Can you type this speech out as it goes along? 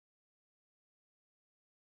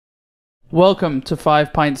Welcome to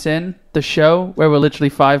 5 Pints In, the show where we're literally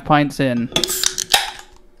 5 pints in.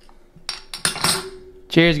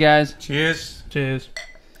 Cheers, guys. Cheers. Cheers.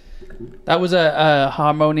 That was a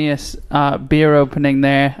harmonious beer opening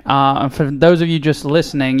there. And for those of you just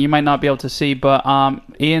listening, you might not be able to see, but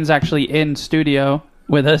Ian's actually in studio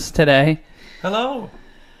with us today. Hello.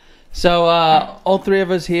 So all three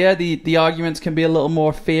of us here, the arguments can be a little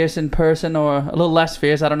more fierce in person or a little less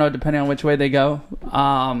fierce. I don't know, depending on which way they go.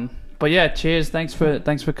 But yeah, cheers. Thanks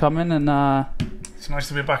for coming. And it's nice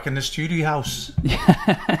to be back in the studio house.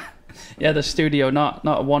 Yeah, the studio, not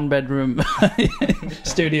a one bedroom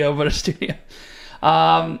studio, but a studio.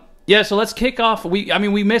 Yeah, so let's kick off.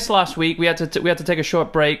 We missed last week. We had to take a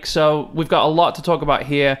short break, so we've got a lot to talk about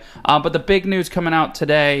here. But the big news coming out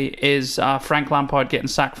today is Frank Lampard getting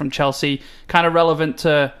sacked from Chelsea. Kind of relevant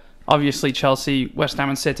to obviously Chelsea, West Ham,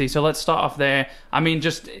 and City. So let's start off there. I mean,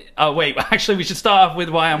 actually, we should start off with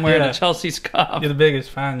why I'm wearing a Chelsea scarf. You're the biggest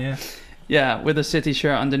fan, yeah. Yeah, with a City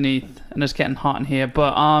shirt underneath, and it's getting hot in here.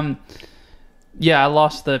 But yeah, I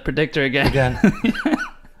lost the predictor again.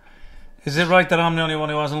 Is it right that I'm the only one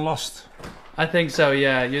who hasn't lost? I think so,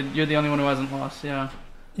 yeah. You're the only one who hasn't lost, yeah.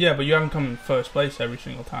 Yeah, but you haven't come in first place every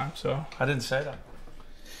single time, so... I didn't say that.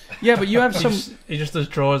 Yeah, but you have some... He just does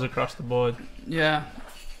draws across the board. Yeah.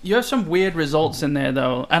 You have some weird results in there,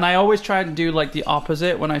 though. And I always try to do, like, the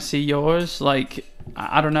opposite when I see yours. Like,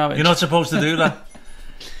 I don't know. You're not supposed to do that.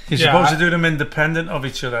 You're supposed to do them independent of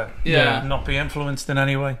each other. Yeah. Not be influenced in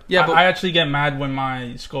any way. Yeah, but I actually get mad when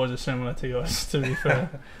my scores are similar to yours, to be fair.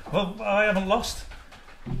 Well, I haven't lost.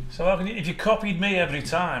 So how can you, if you copied me every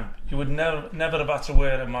time, you would never have had to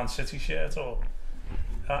wear a Man City shirt or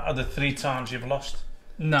the 3 times you've lost.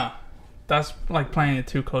 No. That's like playing it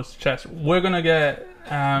too close to chess. We're going to get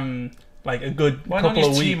like a good couple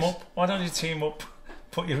of weeks. Why don't you team up,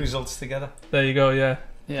 put your results together? There you go, yeah.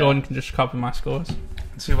 Jordan can just copy my scores.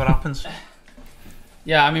 And see what happens.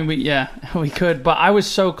 yeah, I mean, we could. But I was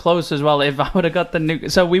so close as well. If I would have got the new...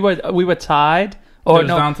 So we were tied. Or it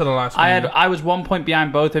was down to the last one. I was 1 point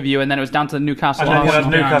behind both of you, and then it was down to the Newcastle. And then you had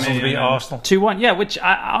Newcastle to beat Arsenal 2-1. Yeah, which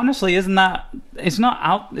honestly isn't that? It's not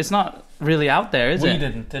out. It's not really out there, is it? We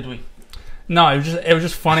didn't, did we? No, it was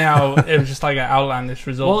just funny how it was just like an outlandish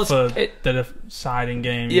result for the deciding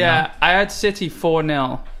game. Yeah, you know? I had City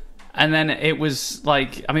 4-0, and then it was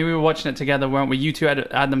like, I mean, we were watching it together, weren't we? You two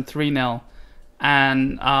had them 3-0,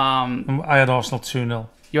 and I had Arsenal 2-0.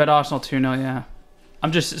 You had Arsenal 2-0, yeah.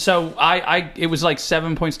 I'm just so it was like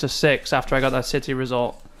 7 points to 6 after I got that City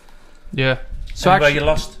result. Yeah. So actually, you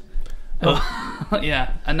lost.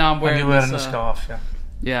 Yeah, and now I'm wearing. And you're wearing the scarf, yeah.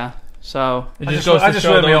 Yeah. So I just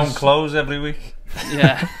wear my own clothes every week.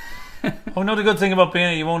 Yeah. Oh no, the good thing about being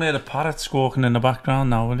here, you won't hear the parrots squawking in the background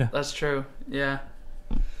now, will you? That's true. Yeah.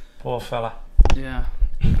 Poor fella. Yeah.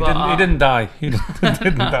 He didn't die. He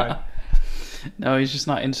didn't die. No, he's just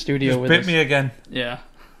not in studio just with bit us. me again. Yeah.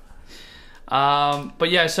 But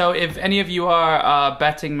yeah, so if any of you are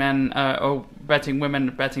betting men or betting women,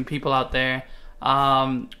 betting people out there,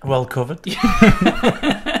 well covered.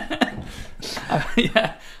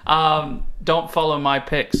 Yeah. Don't follow my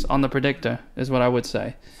picks on the predictor is what I would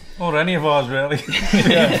say. Or any of ours, really.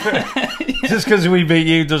 Just because we beat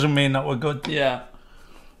you doesn't mean that we're good. Yeah.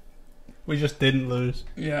 We just didn't lose.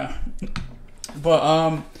 Yeah.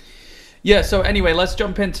 But yeah, so anyway, let's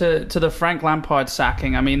jump into the Frank Lampard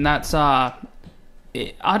sacking. I mean, that's I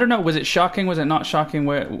don't know, was it shocking? Was it not shocking?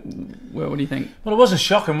 Where what do you think? Well, it wasn't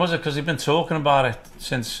shocking, was it? Because they've been talking about it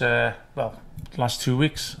since last 2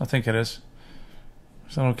 weeks, I think it is.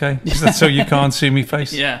 Is that okay? Is that so you can't see me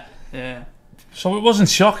face? Yeah, yeah. So it wasn't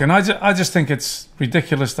shocking. I just think it's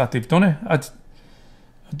ridiculous that they've done it. I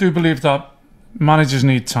do believe that managers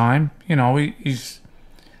need time. You know, he's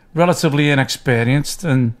relatively inexperienced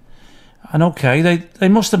and okay, they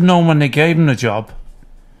must have known when they gave him the job.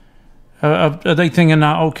 Are they thinking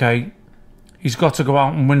that, okay, he's got to go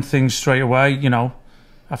out and win things straight away, you know,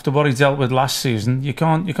 after what he dealt with last season? You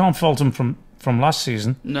can't fault him from last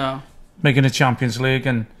season. No. Making the Champions League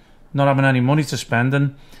and not having any money to spend.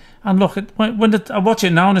 And look, I watch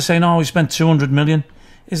it now and they're saying, oh, he spent 200 million.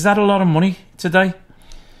 Is that a lot of money today?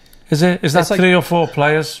 Is that like 3 or 4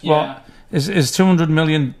 players? Yeah. What is 200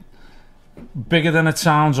 million bigger than it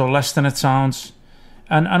sounds or less than it sounds?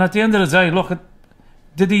 And at the end of the day, look,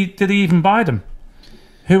 did he even buy them?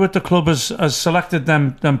 Who at the club has selected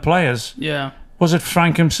them players? Yeah. Was it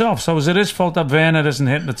Frank himself? So is it his fault that Werner isn't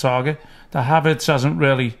hitting the target? The Havertz hasn't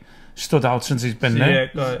really stood out since he's been there.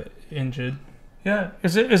 Yeah, got injured. Yeah,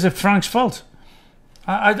 is it Frank's fault?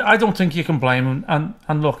 I don't think you can blame him.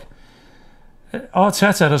 And look,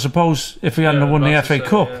 Arteta, I suppose, if he hadn't won the FA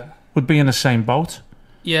Cup, would be in the same boat.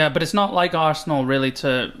 Yeah, but it's not like Arsenal really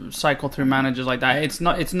to cycle through managers like that. It's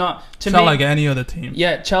not. It's not to It's me. not like any other team.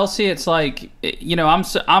 Yeah, Chelsea. It's like, you know,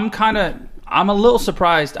 I'm a little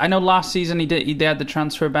surprised. I know last season he had the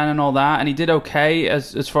transfer ban and all that, and he did okay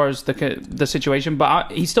as far as the situation.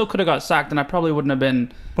 But he still could have got sacked, and I probably wouldn't have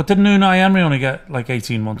been. But didn't Unai Emery only get like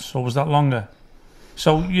 18 months, or was that longer?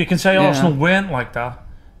 So you can say Arsenal weren't like that.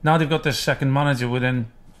 Now they've got this second manager within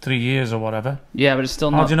 3 years or whatever. Yeah, but it's still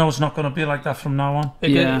How not. do you know it's not going to be like that from now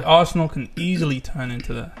on? Arsenal can easily turn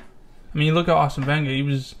into that. I mean, you look at Arsene Wenger. He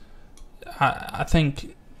was, I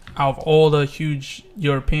think, out of all the huge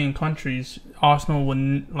European countries, Arsenal were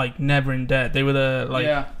never in debt. They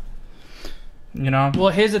were you know.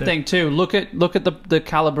 Well, here's the thing too. Look at the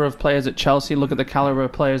caliber of players at Chelsea. Look at the caliber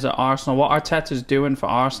of players at Arsenal. What Arteta's doing for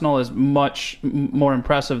Arsenal is much more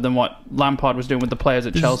impressive than what Lampard was doing with the players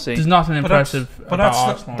at Chelsea. There's nothing impressive about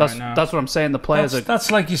Arsenal right now. That's what I'm saying. The players that's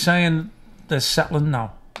like you're saying they're settling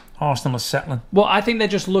now. Arsenal is settling. Well, I think they're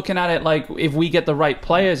just looking at it like, if we get the right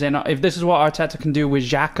players in, if this is what Arteta can do with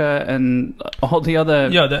Xhaka and all the other.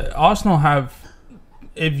 Yeah, Arsenal have.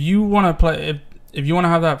 If you want to play, if you want to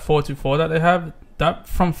have that 4-2-4 that they have, that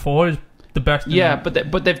front four is the best. Yeah, but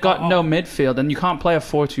they've got no midfield, and you can't play a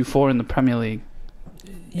 4-2-4 in the Premier League.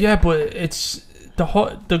 Yeah, but it's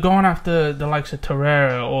they're going after the likes of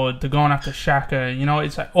Torreira, or they're going after Xhaka. You know,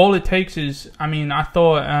 it's like all it takes is. I mean, I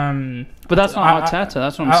thought. But that's not Arteta.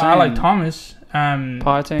 That's what I'm saying. I like Thomas.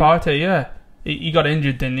 Partey, yeah. He got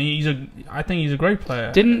injured, didn't he? I think he's a great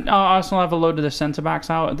player. Didn't Arsenal have a load of the centre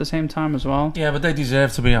backs out at the same time as well? Yeah, but they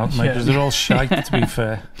deserve to be out, mate, because they're all shite. To be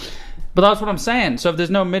fair. But that's what I'm saying. So if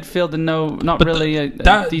there's no midfield and not really a decent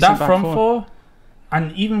that back front four, four,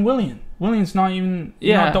 and even Willian's not even.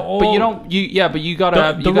 Yeah, but you don't. But you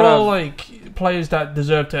gotta. They're all like players that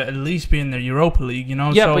deserve to at least be in the Europa League. You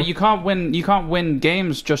know. Yeah, so, but you can't win. You can't win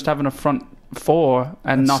games just having a front four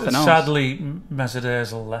and nothing else. Sadly, Mesut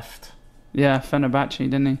Ozil left. Yeah, Fenerbahce,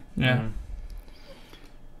 didn't he? Yeah. Mm.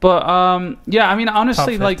 But yeah, I mean,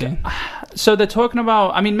 honestly, Top 15. so they're talking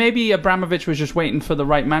about. I mean, maybe Abramovich was just waiting for the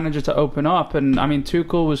right manager to open up, and I mean,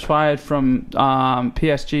 Tuchel was fired from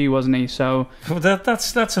PSG, wasn't he? So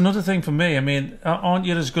that's another thing for me. I mean, aren't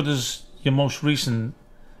you as good as your most recent?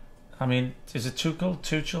 I mean, is it Tuchel,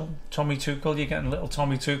 Tommy Tuchel? You're getting little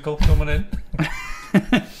Tommy Tuchel coming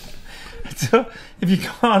in. So if you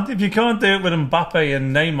can't do it with Mbappe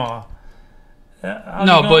and Neymar.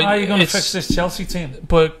 How are you going to fix this Chelsea team?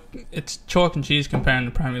 But it's chalk and cheese comparing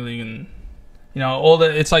the Premier League and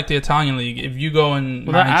it's like the Italian league. If you go and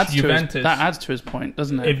manage Juventus, that adds to his point,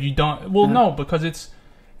 doesn't it? If you don't, no, because it's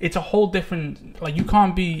a whole different. Like you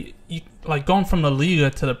can't be like going from the Liga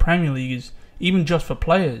to the Premier League is even just for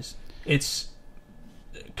players. It's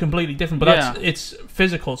completely different, but it's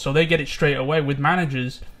physical, so they get it straight away. With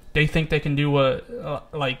managers, they think they can do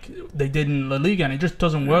like they did in La Liga, and it just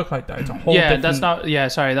doesn't work like that. It's a whole different... that's not. Yeah,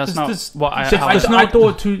 sorry, that's not what I. I was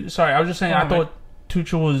just saying. I thought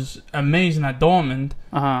Tuchel was amazing at Dortmund,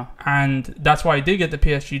 and that's why he did get the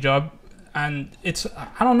PSG job. And it's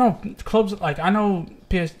I don't know clubs like I know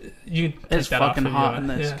PSG. You take it's that fucking off hot you, in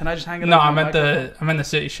this. Yeah. Can I just hang it? No, on I'm in the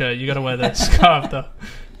City shirt. You got to wear the scarf though.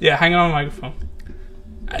 Yeah, hang it on the microphone.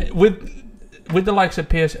 With the likes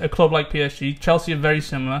of a club like PSG, Chelsea are very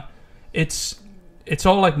similar. It's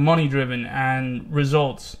all like money driven and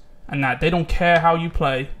results, and that they don't care how you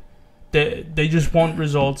play. They just want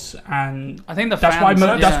results, and I think that's why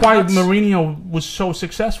Mourinho was so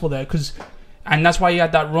successful there, and that's why he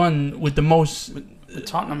had that run with the most with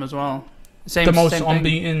Tottenham as well. Same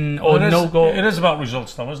unbeaten or no goal. It is about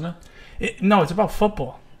results, though, isn't it? No, it's about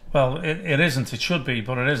football. Well, it isn't. It should be,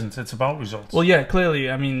 but it isn't. It's about results. Well, yeah,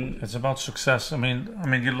 clearly. I mean, it's about success. I mean,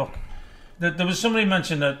 you look. There was somebody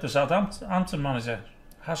mentioned that the Southampton manager,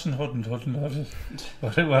 Hassan Hudden,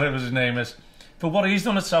 whatever his name is, for what he's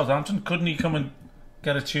done at Southampton, couldn't he come and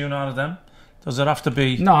get a tune out of them? Does it have to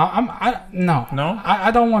be? No,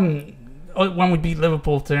 I don't want when we beat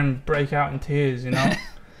Liverpool to him break out in tears. You know,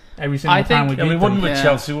 every single time we beat them. We wouldn't with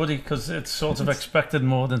Chelsea, would he? Because it's sort of expected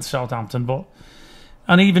more than Southampton, but.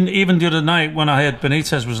 And even the other night when I heard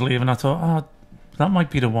Benitez was leaving, I thought, that might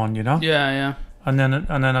be the one, you know. Yeah, yeah. And then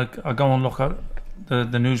I go and look at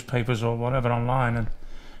the newspapers or whatever online,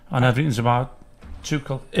 and everything's about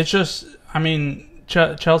Tuchel. It's just, I mean,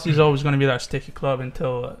 Chelsea's always going to be that sticky club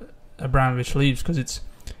until Abramovich leaves, because it's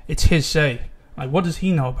his say. Like, what does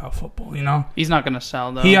he know about football? You know, he's not going to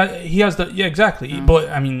sell though. He has the exactly. Yeah. But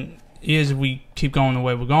I mean, if we keep going the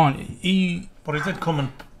way we're going, But he did come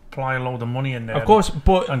and apply a load of money in there, of course,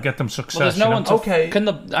 and get them success. Well, there's no one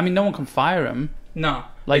no one can fire him. No,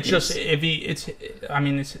 like it's just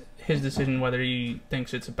his decision whether he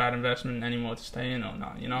thinks it's a bad investment anymore to stay in or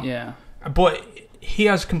not. You know. Yeah. But he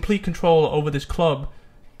has complete control over this club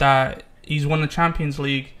that he's won the Champions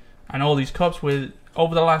League and all these cups with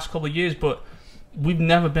over the last couple of years. But we've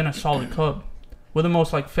never been a solid club. We're the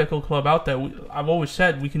most like fickle club out there. I've always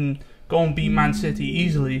said we can go and beat Man City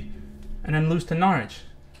easily, and then lose to Norwich,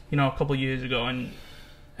 you know, a couple of years ago, and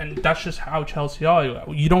that's just how Chelsea are.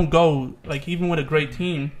 You don't go like even with a great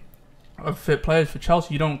team of fit players for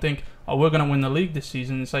Chelsea, you don't think, oh, we're gonna win the league this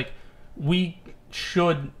season. It's like we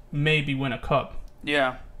should maybe win a cup.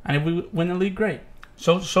 Yeah. And if we win the league, great.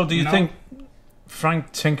 So do you think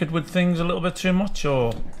Frank tinkered with things a little bit too much,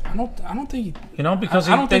 or I don't think because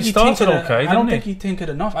I don't they think he started tinkered. okay. I don't didn't think he tinkered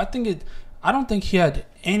enough. I don't think he had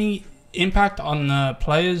any impact on the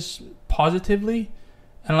players positively,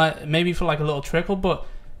 and like maybe for like a little trickle, but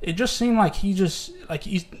it just seemed like it just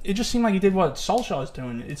seemed like he did what Solskjaer's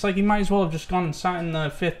doing. It's like he might as well have just gone and sat in the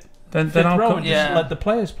fifth row and just let the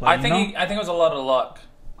players play. I think it was a lot of luck.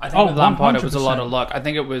 I think with 100%. Lampard it was a lot of luck. I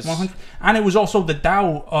think it was 100%. And it was also the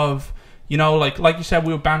doubt of, you know, like you said,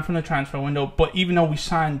 we were banned from the transfer window, but even though we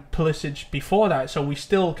signed Pulisic before that, so we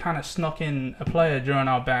still kind of snuck in a player during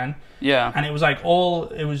our ban. Yeah. And it was like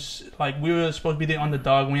we were supposed to be the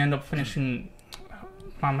underdog, and we ended up finishing,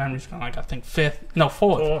 my memory's gone, like I think fourth.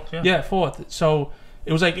 Fourth. So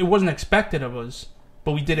it was like it wasn't expected of us,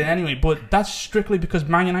 but we did it anyway. But that's strictly because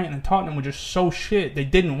Man United and Tottenham were just so shit. They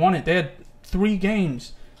didn't want it. They had 3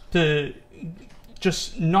 games to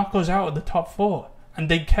just knock us out of the top 4, and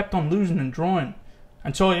they kept on losing and drawing.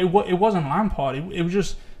 And so it wasn't Lampard. It was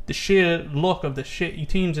just the sheer luck of the shitty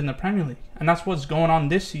teams in the Premier League, and that's what's going on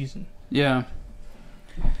this season. Yeah.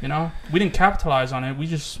 You know, we didn't capitalize on it. We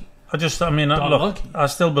just. I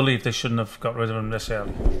still believe they shouldn't have got rid of him this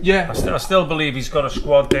early. Yeah. I still believe he's got a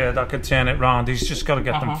squad there that could turn it round. He's just got to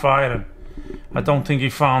get them firing. I don't think he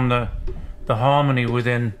found the harmony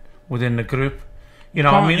within the group. You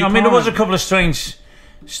know, there was a couple of strange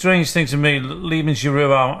things to me, leaving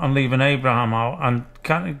Giroud out and leaving Abraham out, and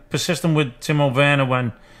kind of persisting with Timo Werner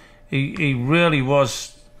when he really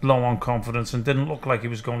was low on confidence and didn't look like he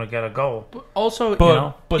was going to get a goal. But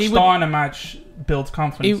starting a match builds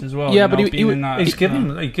confidence as well. Yeah, but he's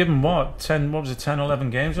given what 10 11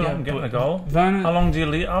 games without him getting a goal. Werner, how long do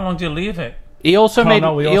you leave it? He also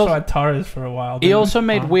we also had Torres for a while. He also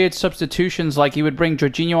made weird substitutions, like he would bring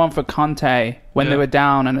Jorginho on for Conte when they were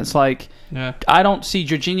down, and it's like, I don't see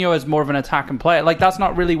Jorginho as more of an attacking player. Like, that's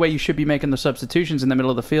not really where you should be making the substitutions in the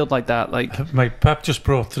middle of the field like that. Like, mate, Pep just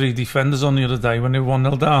brought 3 defenders on the other day when they were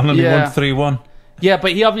 1-0 down and he won 3-1. Yeah,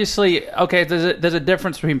 but he obviously there's a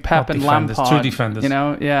difference between Pep and Lampard. 2 defenders. You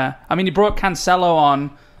know, yeah. I mean, he brought Cancelo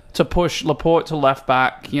on to push Laporte to left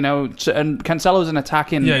back, you know, and Cancelo's an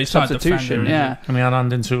attacking substitution. And he had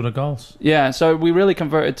hand in 2 of the goals. Yeah, so we really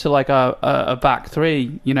converted to like a back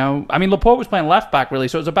 3, you know. I mean, Laporte was playing left back really,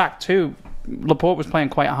 so it was a back 2. Laporte was playing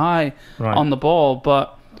quite high on the ball,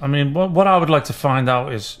 but I mean, what I would like to find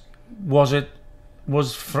out is,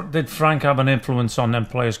 did Frank have an influence on them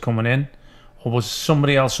players coming in, or was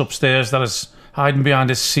somebody else upstairs that is hiding behind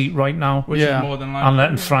his seat right now, which is more than likely, and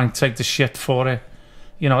letting Frank take the shit for it?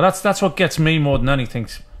 You know, that's what gets me more than anything.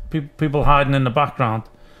 People hiding in the background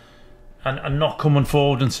and not coming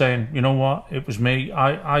forward and saying, you know what, it was me.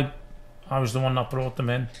 I was the one that brought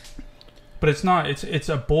them in. But it's not. It's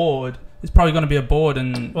a board. It's probably going to be a board,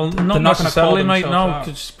 and not necessarily, mate. No,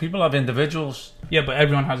 because people have individuals. Yeah, but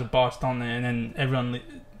everyone has a boss, don't they? And then everyone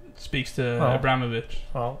speaks to Abramovich.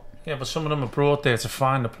 Well, yeah, but some of them are brought there to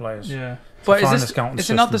find the players. Yeah. But is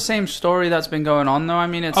it not the same story that's been going on though? I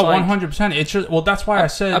mean, it's 100%. It's just, well, that's why I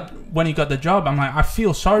said when he got the job, I'm like, I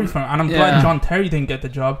feel sorry for him, and I'm glad John Terry didn't get the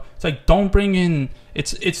job. It's like, don't bring in.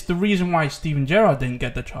 It's the reason why Steven Gerrard didn't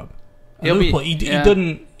get the job.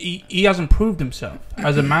 He hasn't proved himself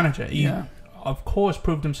as a manager. He of course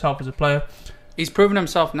proved himself as a player. He's proven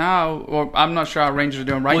himself now, or I'm not sure how Rangers are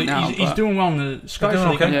doing now. He's doing well in the Scottish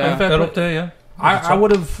League. Okay. Yeah. They're up there, yeah. I would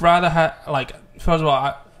have rather had, like, first of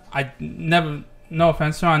all, I never, no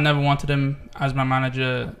offense to him, I never wanted him as my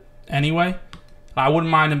manager anyway. Like, I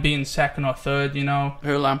wouldn't mind him being second or third, you know.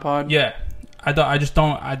 Who, Lampard? Yeah. I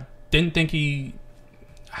didn't think he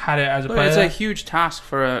had it as a player. It's a huge task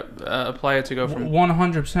for a player to go from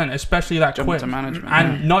 100%, especially that quick to management,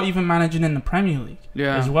 and not even managing in the Premier League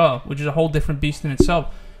as well, which is a whole different beast in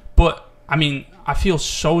itself. But I mean, I feel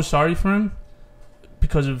so sorry for him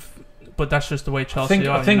but that's just the way Chelsea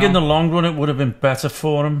are. I think in the long run it would have been better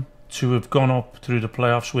for him to have gone up through the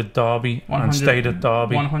playoffs with Derby and stayed at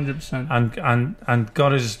Derby 100% and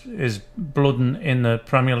got his blood in the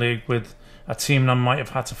Premier League with a team that might have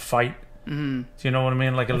had to fight. Do you know what I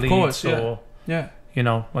mean? Like a Leeds or you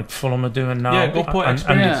know, like Fulham are doing now. Yeah, go put and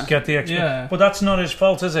experience. get the experience. Yeah. But that's not his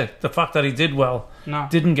fault, is it? The fact that he did well, No.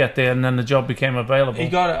 didn't get there, and then the job became available. He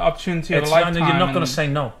got an opportunity of a It's, lifetime. you're not going and to say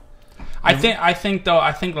no. I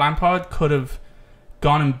think Lampard could have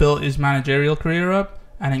gone and built his managerial career up,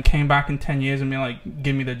 and then came back in 10 years and be like,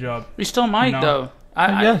 "Give me the job." He still might No. though.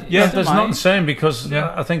 There's nothing saying, because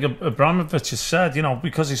Yeah. I think Abramovich has said, you know,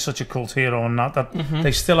 because he's such a cult hero and that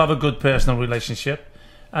they still have a good personal relationship,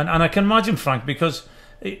 and I can imagine Frank, because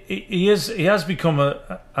he has become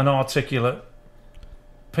an articulate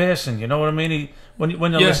person. You know what I mean? When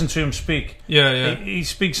you listen to him speak, he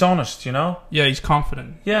speaks honest. You know. Yeah, he's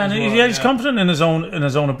confident. Yeah, and he's confident in his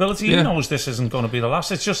own ability. He knows this isn't going to be the last.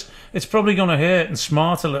 It's probably going to hurt and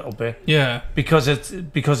smart a little bit. Yeah, because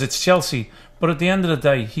it's Chelsea. But at the end of the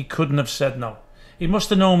day, he couldn't have said no. He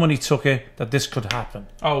must have known when he took it that this could happen.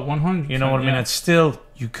 Oh, 100%. You know what I mean? It's still,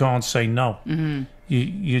 you can't say no. Mm-hmm.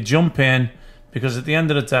 You jump in, because at the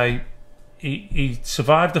end of the day, he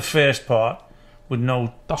survived the first part with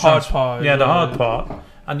no hard part. Yeah, the hard part.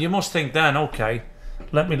 And you must think then, okay,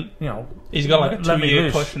 let me, you know, he's got like a let me 2-year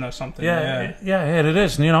loose. cushion or something. Yeah, here it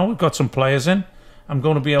is. And, you know, we've got some players in. I'm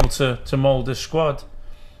going to be able to mould this squad.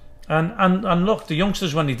 And look, the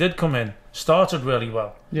youngsters, when they did come in, started really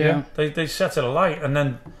well. Yeah. They set it alight, and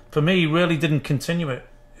then for me, really didn't continue it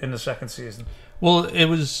in the second season. Well, it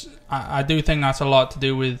was. I do think that's a lot to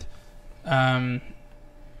do with. I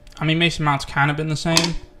mean, Mason Mount's kind of been the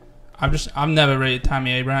same. I've never rated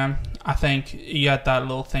Tammy Abraham. I think he had that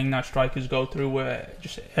little thing that strikers go through where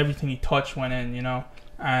just everything he touched went in, you know,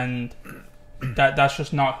 and that's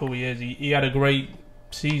just not who he is. He had a great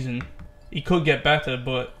season. He could get better,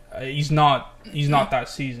 but he's not that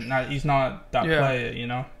season. He's not that player, you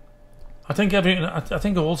know. I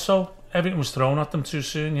think also everything was thrown at them too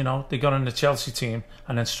soon. You know, they got in the Chelsea team,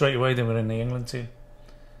 and then straight away they were in the England team.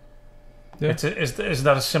 Yeah. Is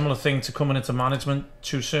that a similar thing to coming into management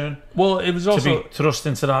too soon? Well, it was also to be thrust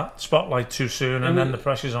into that spotlight too soon, and then the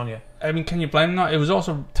pressure's on you. I mean, can you blame that? It was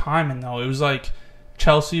also timing, though. It was like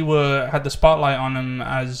Chelsea had the spotlight on them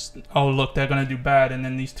as, oh look, they're going to do bad, and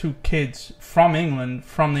then these two kids from England,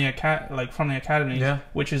 from the academy,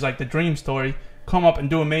 which is like the dream story, come up and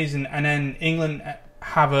do amazing, and then England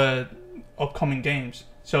have upcoming games.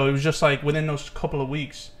 So it was just like within those couple of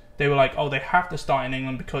weeks, they were like, oh, they have to start in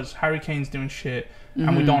England because Harry Kane's doing shit,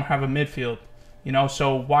 and we don't have a midfield, you know.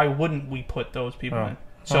 So why wouldn't we put those people in?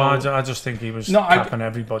 So I just think he was capping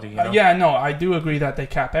everybody. You know? I do agree that they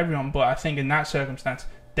cap everyone, but I think in that circumstance,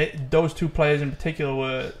 those two players in particular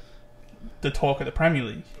were the talk of the Premier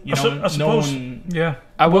League. You know, I suppose.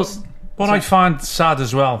 What I find sad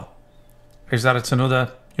as well is that it's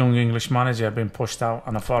another young English manager being pushed out,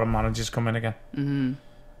 and a foreign manager's come in again. Mm-hmm.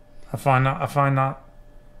 I find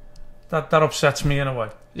that upsets me in a way.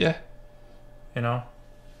 Yeah, you know.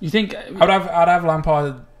 You think I'd have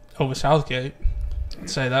Lampard over Southgate? I'd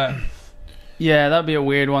say that. Yeah, that'd be a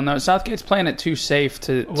weird one though. Southgate's playing it too safe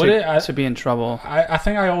to be in trouble. I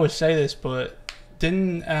think I always say this, but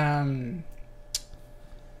didn't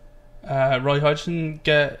Roy Hodgson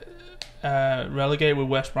get relegated with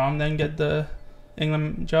West Brom, then get the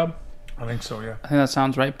England job? I think so, yeah. I think that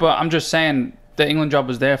sounds right. But I'm just saying the England job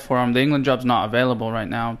was there for him. The England job's not available right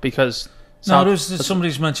now because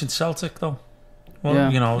somebody's mentioned Celtic though.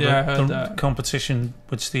 Well, you know, the competition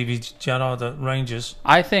with Stevie Gerrard at Rangers.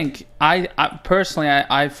 I think I personally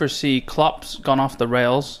I foresee Klopp's gone off the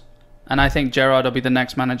rails, and I think Gerrard will be the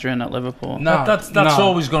next manager in at Liverpool. No, that's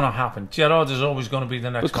always going to happen. Gerrard is always going to be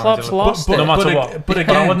the next manager. Klopp's lost it. No matter what. But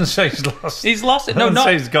again, I wouldn't say he's lost. He's lost it. No,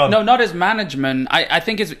 not his management. I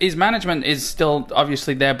think his management is still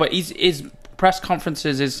obviously there, but his press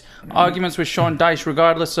conferences, his arguments with Sean Dyche,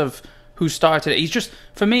 regardless of who started it. He's just,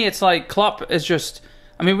 for me, it's like Klopp is just.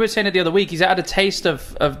 I mean, we were saying it the other week. He's had a taste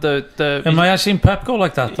of the. I seen Pep go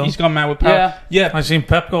like that though. He's gone mad with Pep. Yeah. I seen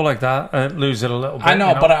Pep go like that, lose it a little bit. I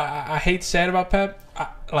know, but I hate to say it about Pep.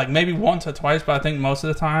 Like maybe once or twice, but I think most of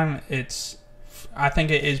the time I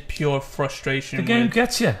think it is pure frustration. The game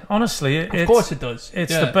gets you, honestly. Of course it does.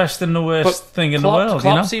 It's the best and the worst thing in the world.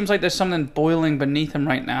 Klopp seems like there's something boiling beneath him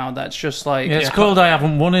right now. That's just like it's called I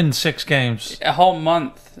haven't won in 6 games. A whole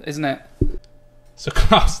month, isn't it? So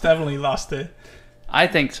Klopp's definitely lost it. I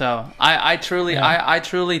think so. I truly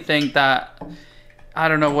think that. I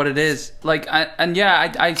don't know what it is. Like,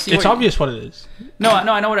 I see. It's obvious what it is. No,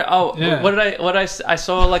 I know what it. Oh, yeah. I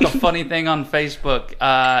saw like a funny thing on Facebook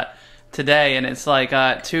today, and it's like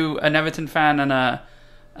an Everton fan and a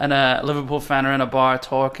Liverpool fan are in a bar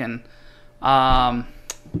talking, and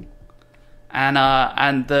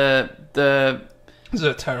the This is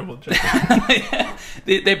a terrible joke.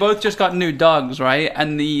 They both just got new dogs, right?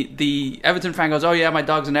 And the Everton fan goes, "Oh yeah, my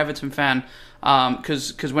dog's an Everton fan."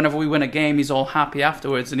 Because whenever we win a game, he's all happy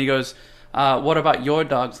afterwards. And he goes, "What about your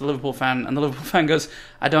dogs?" The Liverpool fan, and the Liverpool fan goes,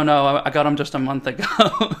 "I don't know. I got him just a month ago."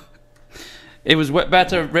 It was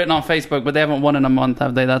better written on Facebook, but they haven't won in a month,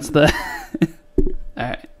 have they? That's the. All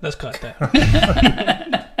right, let's cut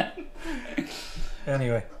that.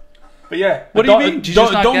 Anyway. But yeah, what do you mean? Did you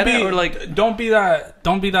just not get be, it? Or like, don't be that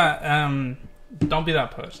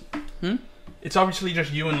person. It's obviously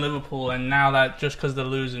just you and Liverpool, and now that just because they're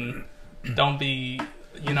losing, don't be,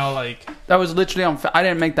 like that was literally on. I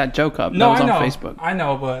didn't make that joke up. No, that was I know. on Facebook. I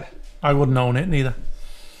know, but I wouldn't own it neither.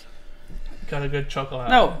 Got a good chuckle out.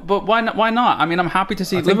 No, but why not? Why not? I mean, I'm happy to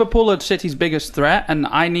see Liverpool are City's biggest threat, and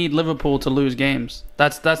I need Liverpool to lose games.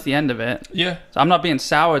 That's the end of it. Yeah, so I'm not being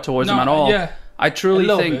sour towards them at all. Yeah, I truly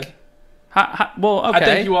think. Well, okay. I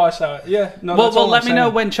think you are sour. Yeah. No. Well, let me know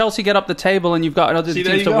when Chelsea get up the table and you've got other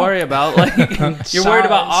teams to worry about. Like you're worried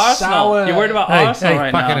about Arsenal. Sour. You're worried about Arsenal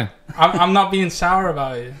right back now. It in. I'm not being sour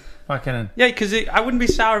about it. Back it in. Yeah, because I wouldn't be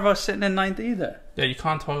sour about sitting in ninth either. Yeah, you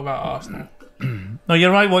can't talk about Arsenal. No,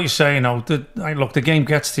 you're right what you're saying. Look, the game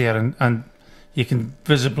gets to you, and you can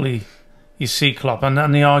visibly you see Klopp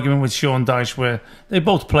and the argument with Sean Dyche where they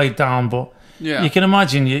both played down, but you can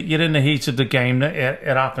imagine you're in the heat of the game. That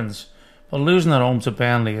it happens. But losing at home to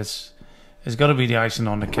Burnley is got to be the icing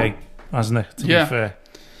on the cake, hasn't it? To be fair,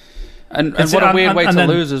 and what a weird way to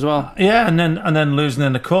lose as well. Yeah, and then losing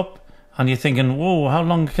in the cup, and you're thinking, whoa, how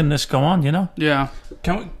long can this go on? Yeah.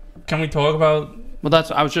 Can we talk about? Well,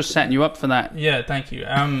 I was just setting you up for that. Yeah, thank you.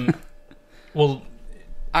 Well,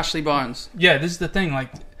 Ashley Barnes. Yeah, this is the thing.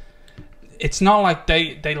 Like, it's not like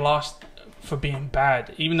they lost for being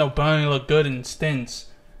bad, even though Burnley looked good in stints.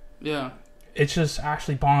 Yeah. It's just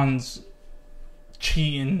Ashley Barnes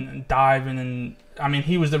cheating and diving, and I mean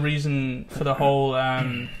he was the reason for the whole.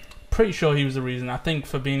 Pretty sure he was the reason. I think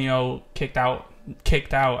Fabinho kicked out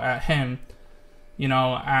at him,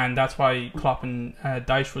 and that's why Klopp and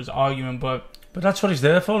Dyche was arguing. But that's what he's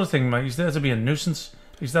there for, the thing, mate. He's there to be a nuisance.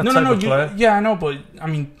 He's that type of player. Yeah, I know, but I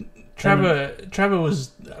mean, Trevor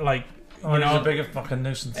was like, he's a bigger fucking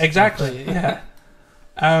nuisance. Exactly. Yeah.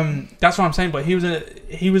 That's what I'm saying. But he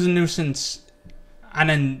was a nuisance, and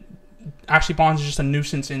then Ashley Barnes is just a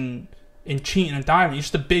nuisance in cheating and diving. He's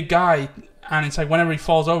just a big guy, and it's like whenever he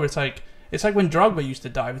falls over, it's like when Drogba used to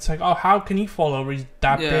dive. It's like, oh, how can he fall over? He's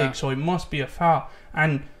that big, so it must be a foul.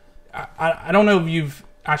 And I don't know if you've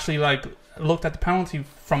actually like looked at the penalty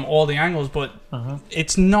from all the angles, but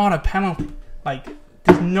it's not a penalty. Like,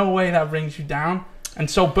 there's no way that brings you down. And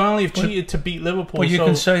so Burnley have cheated to beat Liverpool. Well, you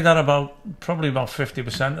can say that probably about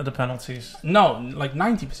 50% of the penalties. No, like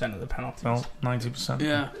 90% of the penalties. Well, 90%.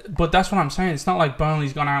 Yeah. But that's what I'm saying. It's not like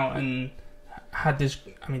Burnley's gone out and had this.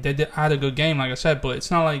 I mean, had a good game, like I said, but it's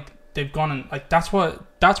not like they've gone and like that's why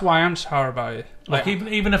I'm sour about it. Like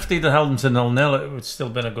even if they'd have held them to 0-0, it would still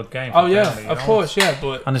been a good game. Oh yeah, Burnley, of course, yeah.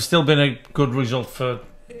 But and it's still been a good result for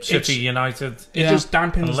City, United. It just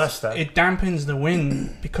dampens. And Leicester. It dampens the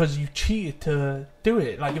win because you cheated to do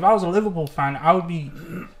it. Like if I was a Liverpool fan, I would be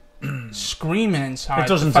screaming inside. It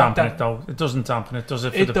doesn't dampen it though. It doesn't dampen it, does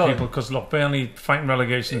it? For the people, because look, Burnley fighting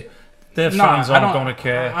relegation. Their fans aren't going to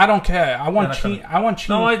care. I don't care. I want cheating. I want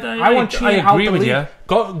cheating. No, I want cheating. I agree with you.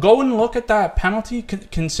 Go and look at that penalty.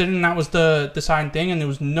 Considering that was the deciding thing, and there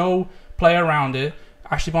was no play around it.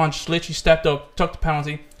 Ashley Barnes just literally stepped up, took the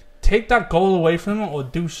penalty. Take that goal away from him or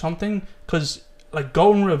do something, because like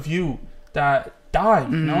go and review that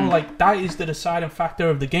dive. Like that is the deciding factor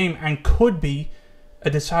of the game and could be a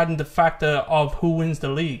deciding factor of who wins the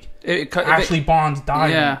league. Ashley Barnes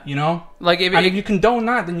diving, Like if you condone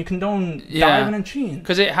that, then you condone diving and cheating.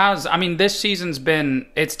 Because it has. I mean, this season's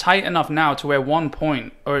it's tight enough now to where 1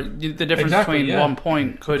 point or the difference between 1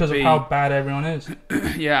 point could because be of how bad everyone is.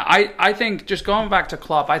 Yeah, I think just going back to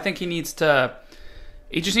Klopp, I think he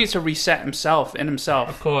just needs to reset himself.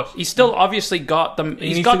 Of course. He's still obviously got them.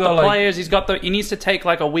 He's got the players. He needs to take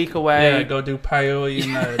like a week away. Yeah, go do peyote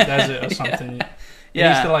in the desert or something. He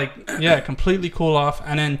needs to completely cool off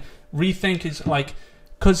and then rethink his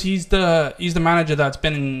because he's the manager that's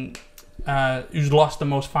been in, who's lost the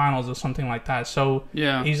most finals or something like that. So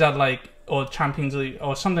he's at or Champions League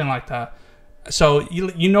or something like that. So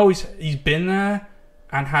he's been there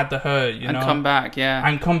and had the hurt, and come back,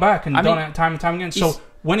 and done it time and time again. So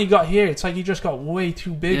when he got here, it's like he just got way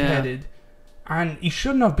too big-headed, and he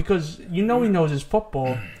shouldn't have, because he knows his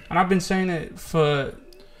football, and I've been saying it for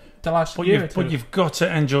the last year or two. But you've got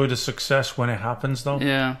to enjoy the success when it happens, though.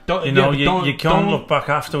 Yeah, you can't look back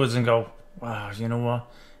afterwards and go, "Wow, you know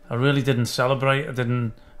what? I really didn't celebrate.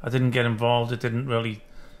 I I didn't get involved. It didn't really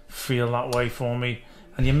feel that way for me,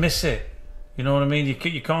 and you miss it. You know what I mean?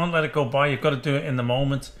 You can't let it go by. You've got to do it in the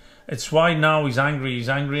moment. It's why now he's angry. He's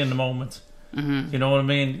angry in the moment. You know what I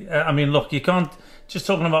mean? I mean, look, you can't just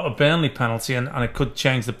talking about a Burnley penalty and it could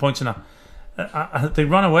change the points. And they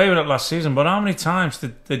ran away with it last season, but how many times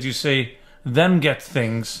did you see them get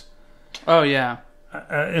things? Oh yeah.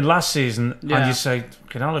 In last season, and you say,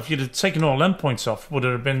 hell, if you'd have taken all them points off, would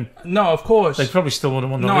it have been? No, of course. They probably still would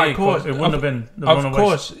have won the league. Of course. It wouldn't have been. Of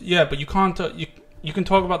course, yeah, but you can't. You can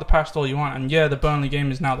talk about the past all you want, and yeah, the Burnley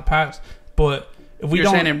game is now the past. But if we You're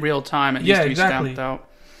don't, saying in real time, it needs to be stamped out.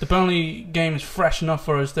 The Burnley game is fresh enough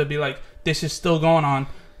for us to be like, this is still going on.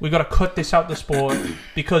 We got to cut this out the sport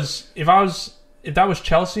because if that was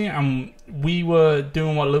Chelsea and we were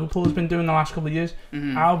doing what Liverpool has been doing the last couple of years,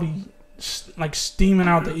 I'll be like steaming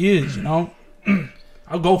out the ears, you know.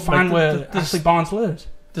 I'll go find where Ashley Barnes lives.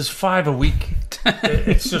 There's 5 a week.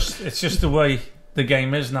 it's just the way the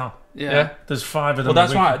game is now. Yeah. There's 5 of them.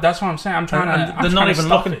 Well, that's what I'm saying. I'm trying to. They're not even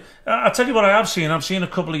stop looking. it. I'll tell you what I have seen. I've seen a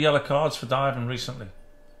couple of yellow cards for diving recently.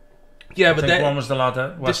 Yeah, I but think one was the lad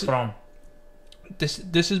at West Brom.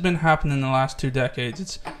 This has been happening in the last 2 decades.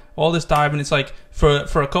 It's all this diving. It's like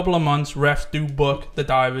for a couple of months, refs do book the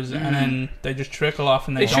divers, and then they just trickle off,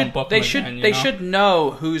 and they don't book them again. They should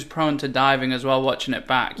know who's prone to diving as well. Watching it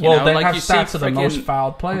back, they like have you stats of the most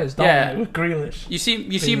fouled players, don't they? With Grealish, you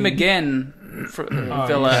see McGinn for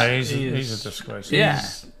Villa. Yeah, he's a disgrace. Yeah,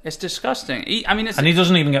 it's disgusting. He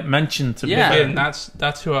doesn't even get mentioned to be fair. And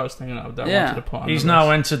that's who I was thinking of. That I wanted to put on he's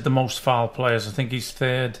now entered the most fouled players. I think he's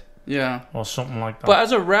 3rd. Yeah, or something like that. But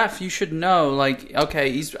as a ref, you should know. Like,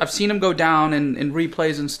 okay, I've seen him go down in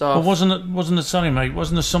replays and stuff. But wasn't it? Sorry, mate.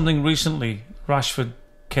 Wasn't there something recently? Rashford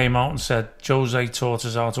came out and said Jose taught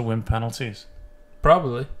us how to win penalties.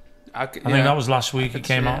 Probably. I think that was last week. He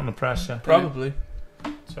came out in the press. Yeah. Probably.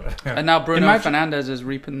 So, and now Bruno Fernandes is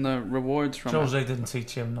reaping the rewards from Jose it. Didn't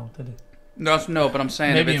teach him, no, did he? No, but I'm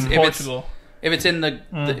saying maybe in Portugal. If it's in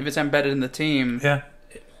if it's embedded in the team, yeah.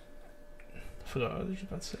 I forgot what I was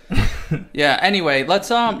about to say. Yeah. Anyway, let's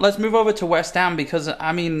move over to West Ham because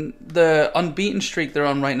I mean the unbeaten streak they're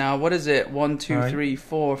on right now. What is it? 1, 2, 3,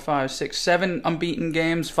 4, 5, 6, 7 unbeaten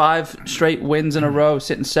games, 5 straight wins in a row,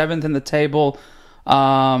 sitting 7th in the table.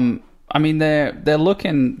 I mean they're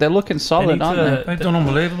looking solid, aren't they? They've done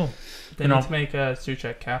unbelievable. They need to make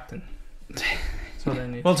Souček captain. So they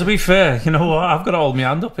need to be fair, you know what? I've got to hold my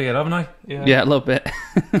hand up here, haven't I? Yeah, a little bit.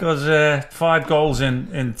 Because 5 goals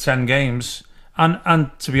in 10 games. And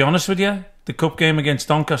to be honest with you, the cup game against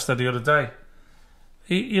Doncaster the other day,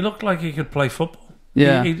 he looked like he could play football.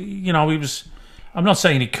 Yeah. He was... I'm not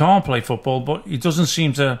saying he can't play football, but he doesn't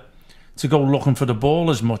seem to go looking for the ball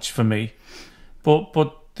as much for me. But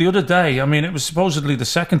the other day, I mean, it was supposedly the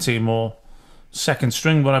second team or second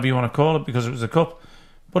string, whatever you want to call it, because it was the cup.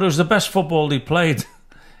 But it was the best football he played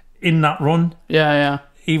in that run. Yeah.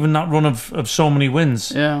 Even that run of so many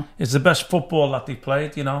wins. Yeah. It's the best football that they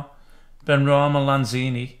played, you know. Benrahma,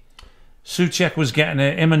 Lanzini. Souček was getting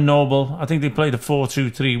it. Him and Noble. I think they played a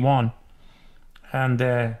 4-2-3-1. And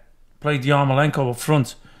played Yarmolenko up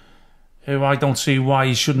front, who I don't see why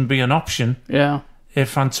he shouldn't be an option. Yeah.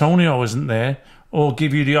 If Antonio isn't there, or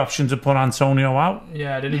give you the option to put Antonio out.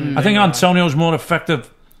 Yeah, I didn't even. I think Antonio's more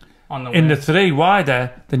effective in the 3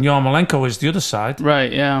 wider than Yarmolenko is the other side.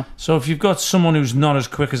 Right, yeah. So if you've got someone who's not as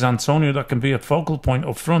quick as Antonio that can be a focal point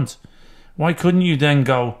up front, why couldn't you then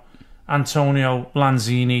go Antonio,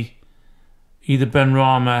 Lanzini, either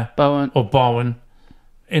Benrahma or Bowen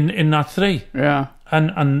in that 3? Yeah.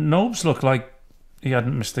 And Nobes looked like he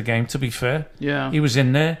hadn't missed a game, to be fair. Yeah. He was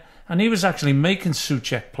in there, and he was actually making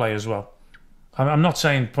Souček play as well. I'm not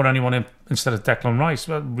saying put anyone in instead of Declan Rice.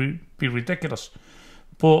 That would be ridiculous.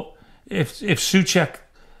 But if Souček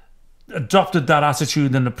adopted that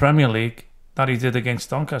attitude in the Premier League that he did against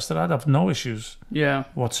Doncaster, I'd have no issues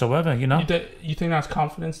whatsoever, you know. You think that's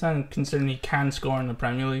confidence then, considering he can score in the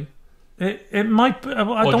Premier League? It might be.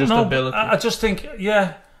 I don't know. Ability? I just think,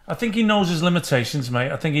 I think he knows his limitations,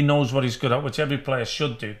 mate. I think he knows what he's good at, which every player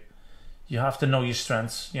should do. You have to know your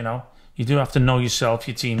strengths, you know. You do have to know yourself,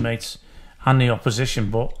 your teammates, and the opposition.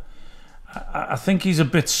 But I think he's a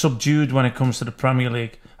bit subdued when it comes to the Premier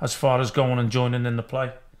League as far as going and joining in the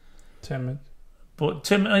play. Timid. But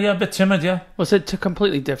a bit timid, yeah. Well, it's a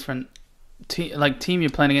completely different team you're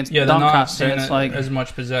playing against. Yeah, Doncaster. They're not it's like as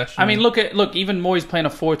much possession. I mean, look, even Moyes playing a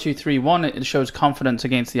 4-2-3-1. It shows confidence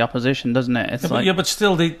against the opposition, doesn't it? It's but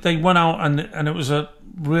still, they went out and it was a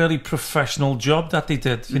really professional job that they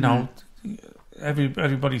did. You know,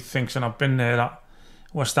 everybody thinks, and I've been there, that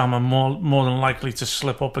West Ham are more than likely to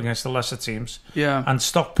slip up against the lesser teams. Yeah. And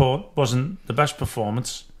Stockport wasn't the best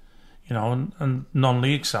performance. you know, and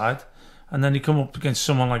non-league side, and then you come up against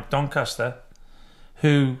someone like Doncaster,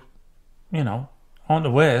 who, you know, aren't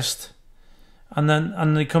the worst, and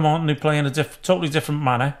they come out and they play in a totally different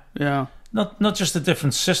manner. Yeah. Not just a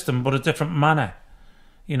different system, but a different manner.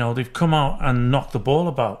 You know, they've come out and knocked the ball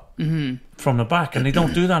about from the back, and they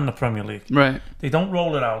don't do that in the Premier League. Right. They don't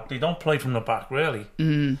roll it out. They don't play from the back, really.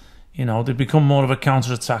 You know, they become more of a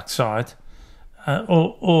counter-attack side,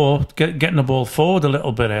 or getting the ball forward a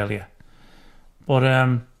little bit earlier. But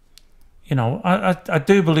you know, I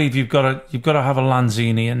do believe you've got to have a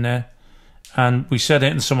Lanzini in there, and we said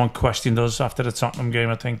it, and someone questioned us after the Tottenham game.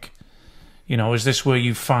 I think, you know, is this where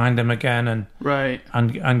you find him again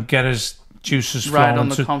and get his juices ride flowing on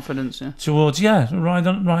the confidence,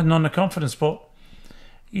 riding on the confidence. But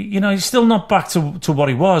you know, he's still not back to what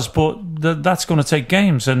he was, but that's going to take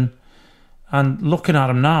games. And looking at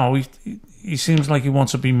him now, he seems like he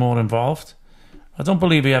wants to be more involved. I don't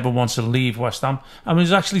believe he ever wants to leave West Ham. I mean,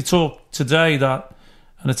 there's actually talk today that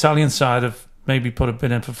an Italian side have maybe put a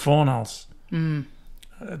bid in for Fornals.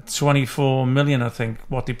 24 million, I think,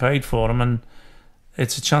 what they paid for him, and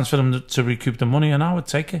it's a chance for them to recoup the money, and I would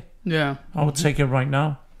take it. Yeah. I would take it right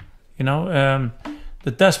now. You know,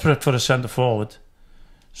 they're desperate for a centre forward.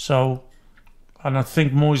 So, and I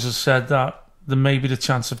think Moyes has said that there may be the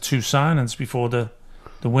chance of 2 signings before the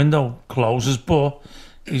window closes, but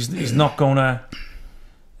he's not going to.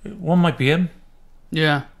 One might be him.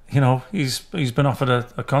 Yeah. You know, he's been offered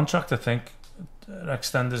a contract, I think,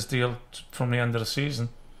 extend his deal from the end of the season,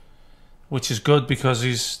 which is good because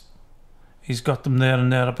he's got them there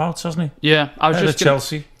and thereabouts, hasn't he? Yeah. I was just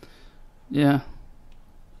Chelsea. Yeah.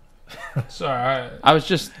 Sorry. I was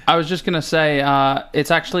just gonna say it's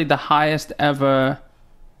actually the highest ever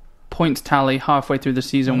points tally halfway through the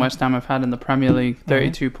season West Ham have had in the Premier League,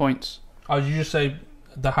 32 points. Oh, did you just say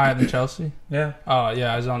the higher than Chelsea? Yeah. Oh,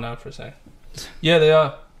 yeah, I was on that for a second. Yeah, they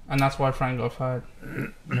are. And that's why Frank got fired.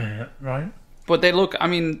 Yeah, right. But they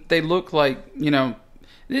look like, you know,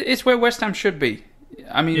 it's where West Ham should be.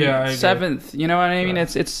 I mean, Yeah, I agree. 7th, you know what I mean?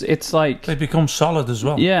 Right. It's like... They become solid as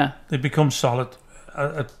well. Yeah. They become solid.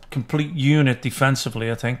 A complete unit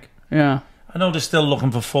defensively, I think. Yeah. I know they're still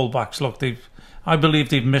looking for fullbacks. Look, I believe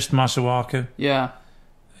they've missed Masuaku. Yeah.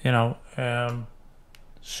 You know,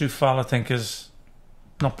 Soufal, I think, has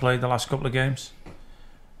not played the last couple of games.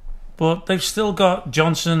 But they've still got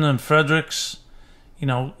Johnson and Fredericks, you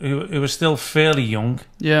know, who are still fairly young.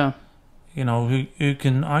 Yeah. You know, who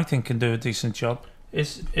I think can do a decent job.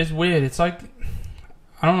 It's weird. It's like,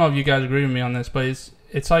 I don't know if you guys agree with me on this, but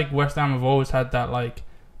it's like West Ham have always had that like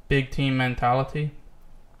big team mentality.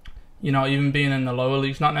 You know, even being in the lower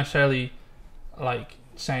leagues, not necessarily like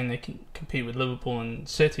saying they can compete with Liverpool and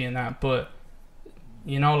City and that, but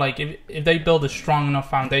you know, like if they build a strong enough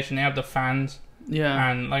foundation, they have the fans. Yeah.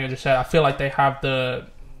 And like I just said, I feel like they have the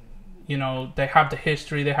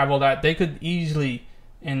history, they have all that. They could easily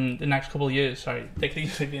in the next couple of years,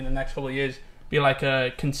 be like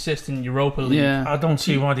a consistent Europa League. Yeah. I don't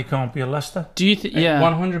see why they can't be a Leicester. Do you think? Yeah.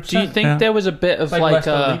 100%. Do you think there was a bit of like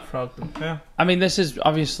Leicester a? leapfrog them. Yeah. I mean, this is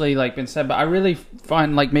obviously like been said, but I really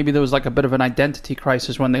find like maybe there was like a bit of an identity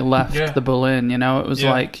crisis when they left the Berlin. You know, it was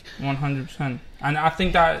like 100%, and I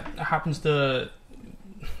think that happens to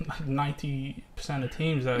like 90% of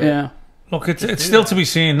teams. Though. Yeah. Look, it's still to be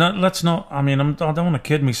seen. Let's not. I mean, I don't want to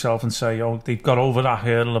kid myself and say, oh, they've got over that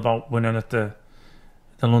hurdle about winning at the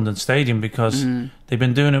London Stadium because they've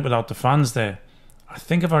been doing it without the fans there. I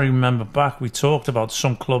think if I remember back, we talked about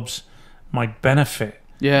some clubs might benefit,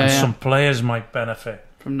 some players might benefit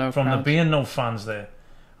from there being no fans there,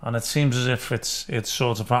 and it seems as if it's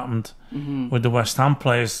sort of happened with the West Ham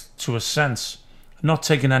players to a sense, not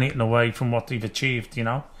taking anything away from what they've achieved, you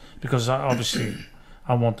know, because obviously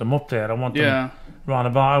I want them up there. I want them round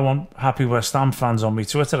about. I want happy West Ham fans on my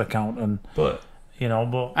Twitter account, and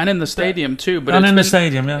and in the stadium too. But the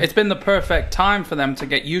stadium, it's been the perfect time for them to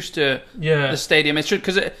get used to the stadium. It's just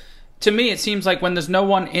because to me it seems like when there's no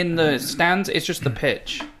one in the stands, it's just the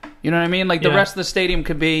pitch. You know what I mean? Like the rest of the stadium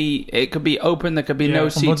could be open. There could be no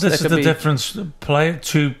seats. But this is the difference.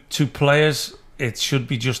 To players, it should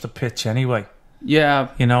be just a pitch anyway. Yeah,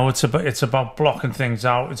 you know, it's about blocking things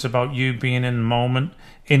out. It's about you being in the moment,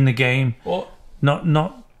 in the game,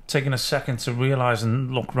 not taking a second to realise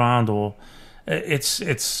and look round. Or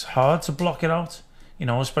it's hard to block it out, you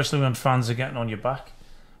know, especially when fans are getting on your back.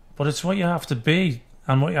 But it's what you have to be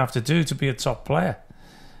and what you have to do to be a top player.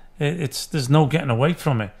 There's no getting away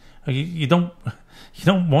from it. You don't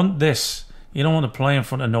want this. You don't want to play in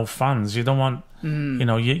front of no fans. You don't want you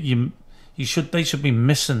know they should be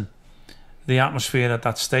missing the atmosphere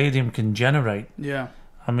that stadium can generate. Yeah.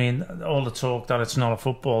 I mean, all the talk that it's not a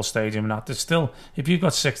football stadium and that, there's still, if you've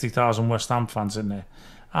got 60,000 West Ham fans in there,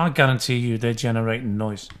 I guarantee you they're generating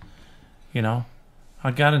noise. You know?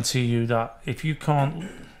 I guarantee you that if you can't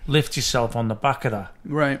lift yourself on the back of that,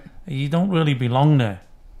 Right. you don't really belong there.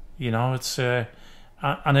 You know, it's and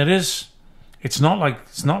it is. It's not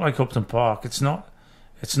like Upton Park. It's not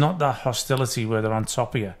that hostility where they're on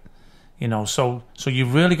top of you. You know, so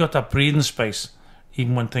you've really got that breathing space,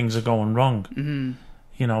 even when things are going wrong. Mm-hmm.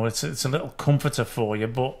 You know, it's a little comforter for you,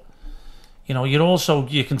 but you know,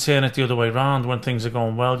 you can turn it the other way around when things are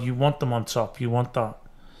going well. You want them on top. You want that.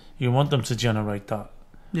 You want them to generate that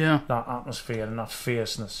atmosphere and that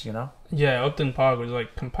fierceness. You know. Yeah, Upton Park was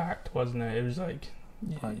like compact, wasn't it? It was like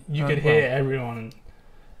you could hear everyone.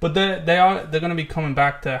 But they're going to be coming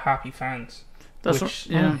back to happy fans, which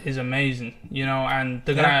is amazing. You know, and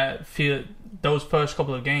they're going to feel those first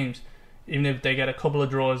couple of games. Even if they get a couple of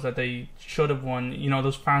draws that they should have won, you know,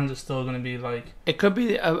 those fans are still going to be like... It could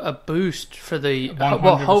be a boost for the...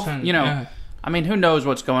 100%, you know, I mean, who knows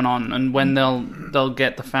what's going on and when they'll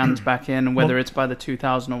get the fans back in, and whether it's by the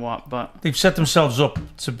 2,000 or what, but... They've set themselves up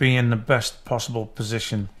to be in the best possible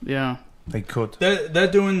position they could. They're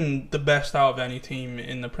doing the best out of any team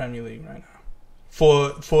in the Premier League right now.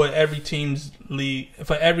 For every team's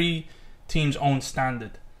own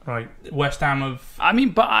standard. Right, West Ham have. I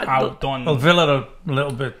mean, but outdone. Well, Villa are a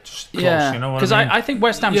little bit close. You know what because I mean? I think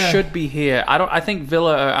West Ham should be here. I think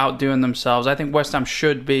Villa are outdoing themselves. I think West Ham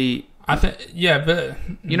should be. But you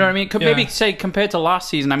know what I mean? Maybe say compared to last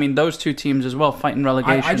season. I mean, those two teams as well fighting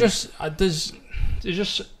relegation. There's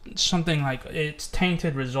just something like it's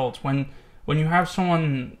tainted results when you have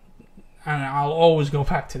someone, and I'll always go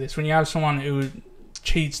back to this, when you have someone who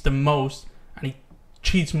cheats the most and he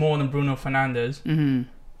cheats more than Bruno Fernandes. Mm-hmm.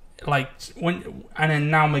 And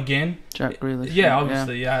then now McGinn, Jack Grealish. Yeah,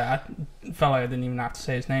 obviously, I felt like I didn't even have to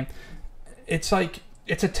say his name. It's like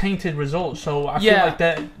it's a tainted result. So I feel like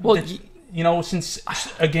that. Well, you know, since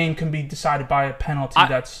a game can be decided by a penalty,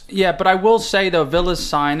 but I will say though, Villa's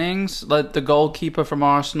signings, like the goalkeeper from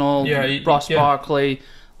Arsenal, Ross Barkley,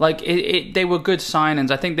 like they were good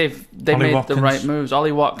signings. I think they made Watkins. The right moves.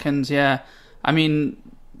 Ollie Watkins, I mean,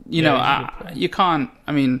 you can't.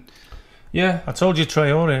 I mean. Yeah, I told you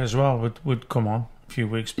Traore as well would come on a few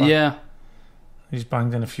weeks back. Yeah, he's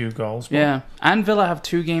banged in a few goals. Yeah, and Villa have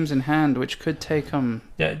 2 games in hand, which could take them.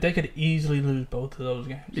 Yeah, they could easily lose both of those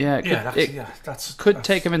games. Yeah, that's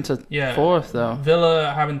take them into 4th though.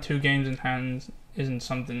 Villa having 2 games in hand isn't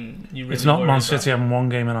something you really. It's not Man City having 1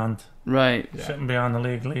 game in hand. Right, sitting behind the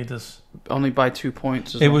league leaders only by 2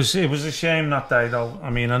 points. It was a shame that day though. I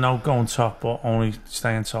mean, I know going top, but only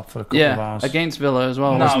staying top for a couple of hours against Villa as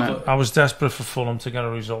well, wasn't it? I was desperate for Fulham to get a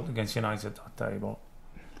result against United that day, but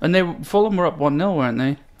Fulham were up 1-0, weren't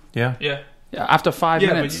they? Yeah. After 5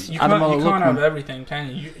 minutes, but you can't have everything,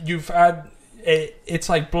 can you? You've had it's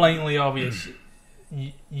like blatantly obvious.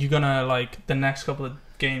 You're gonna like the next couple of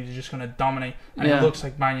games. You're just gonna dominate, and it looks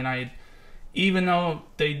like Man United, even though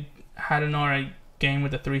they had an alright game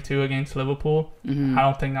with the 3-2 against Liverpool. Mm-hmm. I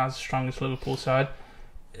don't think that's the strongest Liverpool side.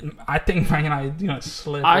 I think Man United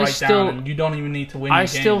slip down, and you don't even need to win. I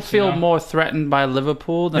still feel more threatened by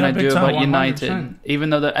Liverpool than I do about 100%. United. Even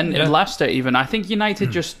though Leicester, even I think United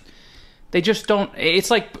just don't. It's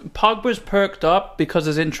like Pogba's perked up because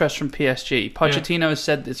there's interest from PSG. Pochettino has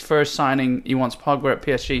said his first signing he wants Pogba at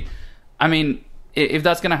PSG. I mean, if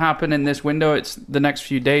that's going to happen in this window, it's the next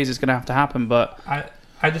few days. It's going to have to happen. But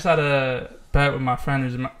I just had a bet with my friend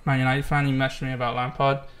who's a Man United fan. He messaged me about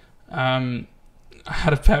Lampard. I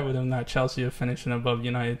had a bet with him that Chelsea are finishing above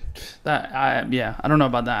United. I don't know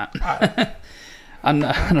about that. I don't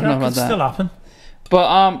know about that. Still happen.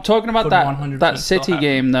 But talking about that City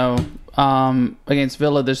game though, against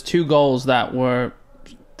Villa, there's 2 goals that were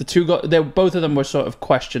both of them were sort of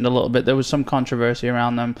questioned a little bit. There was some controversy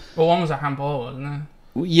around them. Well, one was a handball, wasn't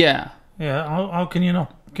it? Yeah. Yeah. How can you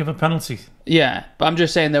not give a penalty? Yeah, but I'm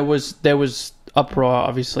just saying there was uproar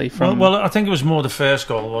obviously from. Well, I think it was more the first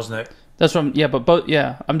goal, wasn't it? That's from but both.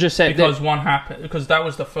 Yeah, I'm just saying because one happened because that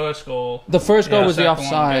was the first goal. The first goal was the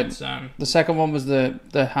offside. The second one was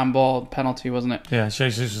the handball penalty, wasn't it? Yeah,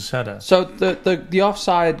 Jesus' header. So the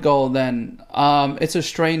offside goal then, it's a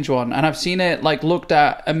strange one, and I've seen it looked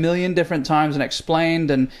at a million different times and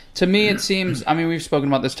explained. And to me, it seems. I mean, we've spoken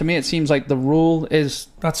about this. To me, it seems like the rule is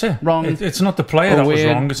wrong. It's not the player that was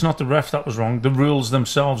wrong. It's not the ref that was wrong. The rules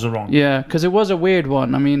themselves are wrong. Yeah, because it was a weird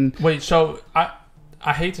one. I mean, wait. So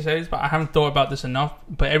I hate to say this, but I haven't thought about this enough.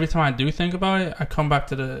 But every time I do think about it, I come back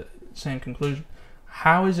to the same conclusion.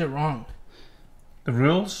 How is it wrong? The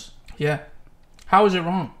rules? Yeah. How is it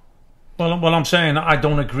wrong? Well, I'm saying I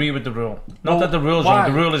don't agree with the rule. Not that the rule's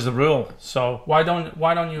wrong. The rule is the rule. So why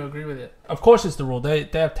don't you agree with it? Of course, it's the rule. They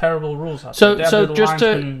have terrible rules. So just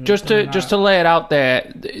to lay it out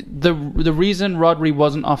there, the reason Rodri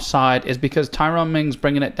wasn't offside is because Tyrone Mings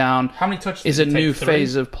bringing it down. How many touches is a new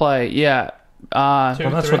phase of play? Yeah, well,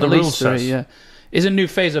 that's what the rule says. Yeah, is a new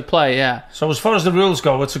phase of play. Yeah. So as far as the rules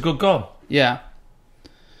go, it's a good goal. Yeah.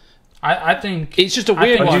 I think it's just a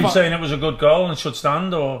weird one. Are you saying it was a good goal and should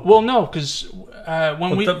stand, or? Well, no, because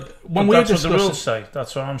when we that's what the rules say.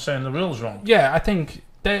 That's what I'm saying. The rule's wrong. Yeah, I think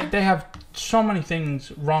they have so many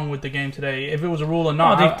things wrong with the game today. If it was a rule or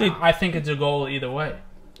not, I think it's a goal either way.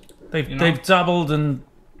 They've dabbled and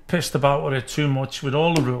pissed about with it too much with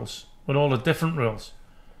all the rules, with all the different rules.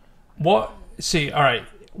 All right.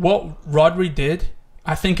 What Rodri did,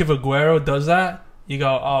 I think if Aguero does that, you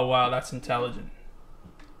go, oh wow, that's intelligent.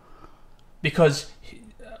 Because,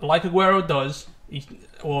 like Aguero does,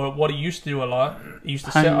 or what he used to do a lot, he used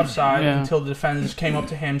to sit offside until the defenders came up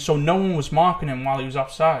to him, so no one was marking him while he was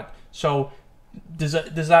offside. So there's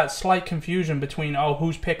that slight confusion between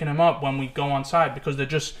who's picking him up when we go onside, because they're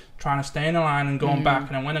just trying to stay in the line and going back,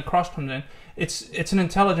 and then when the cross comes in, it's an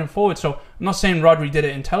intelligent forward. So I'm not saying Rodri did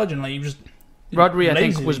it intelligently. He was Rodri, lazy. I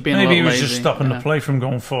think, was being maybe he was lazy. just stopping the play from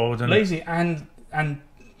going forward. Lazy and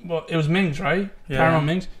well, it was Mings, right? Yeah. Tyrone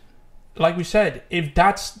Mings. Like we said, if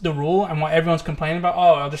that's the rule and what everyone's complaining about,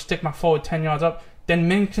 I'll just stick my forward 10 yards up, then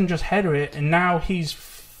Mings can just header it, and now he's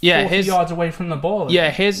 40 yards away from the ball.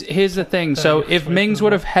 Yeah, here's the thing. So if Mings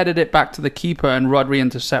would have headed it back to the keeper and Rodri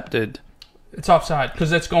intercepted, it's offside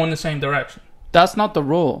because it's going the same direction. That's not the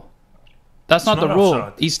rule. That's not the rule.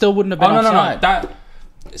 Offside. He still wouldn't have been offside. That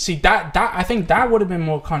I think that would have been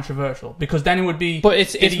more controversial, because then it would be. But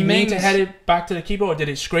did he mean to head it back to the keeper, or did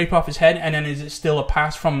it scrape off his head, and then is it still a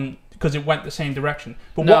pass from? Because it went the same direction.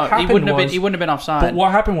 But no, what happened he wouldn't have been offside. But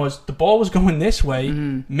what happened was the ball was going this way.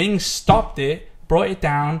 Mings stopped it, brought it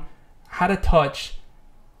down, had a touch.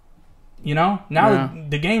 Now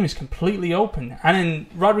the game is completely open, and then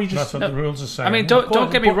Rodri just. That's what the rules are saying. I mean,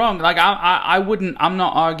 don't get me wrong. Like I wouldn't. I'm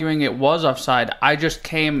not arguing it was offside. I just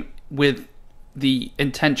came with the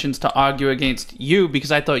intentions to argue against you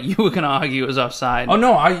because I thought you were going to argue it was offside. Oh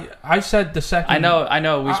no, I said the second. I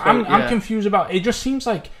know. I'm confused about. It just seems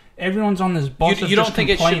like everyone's on this bus. You don't think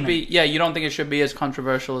it should be? Yeah, you don't think it should be as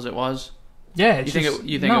controversial as it was? Yeah, you think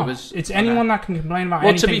it was? It's anyone that can complain about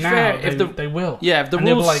anything. To be now, fair, they will. Yeah, if the and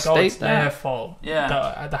rules they'll be like, state it's their fault.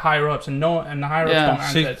 Yeah, the higher ups and the higher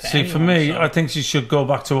ups don't answer. See, for me, I think you should go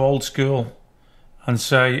back to old school and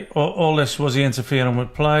say all this, was he interfering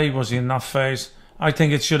with play? Was he in that phase? I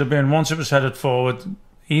think it should have been, once it was headed forward,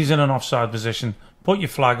 he's in an offside position, put your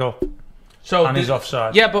flag up, and he's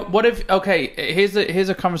offside. Yeah, but what if... Okay, here's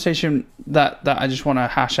a conversation that I just want to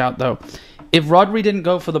hash out, though. If Rodri didn't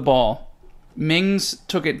go for the ball, Mings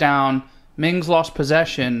took it down, Mings lost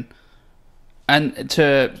possession, and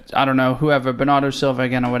to, I don't know, whoever, Bernardo Silva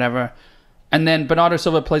again or whatever, and then Bernardo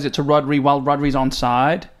Silva plays it to Rodri while Rodri's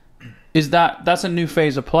onside, that's a new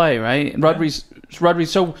phase of play, right? Rodri.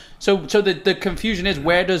 So the confusion is,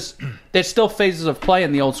 there's still phases of play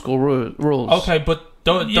in the old school rules. Okay, but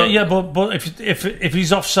don't. But if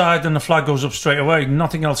he's offside and the flag goes up straight away,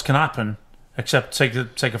 nothing else can happen except take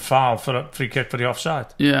a foul for a free kick for the offside.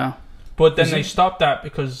 Yeah, but then they stopped that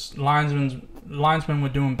because linesmen were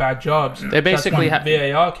doing bad jobs. They basically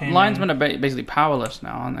VAR came. Linesmen are basically powerless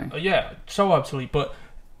now, aren't they? Yeah, so obsolete. But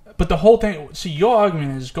the whole thing. See, your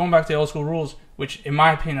argument is going back to the old school rules, which in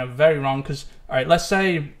my opinion are very wrong. Because all right, let's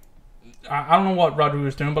say I don't know what Rodri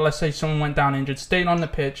was doing, but let's say someone went down injured, stayed on the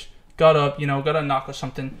pitch, got up, got a knock or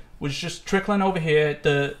something, was just trickling over here.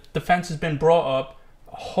 The defense has been brought up.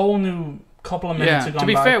 A whole new couple of minutes have gone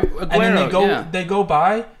by. To be fair, Aguero, and then they go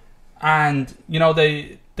by, and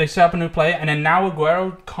they set up a new play, and then now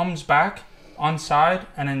Aguero comes back onside,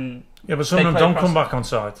 and then but some of them don't come back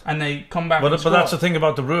onside, and they come back. But that's the thing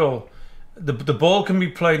about the rule. The ball can be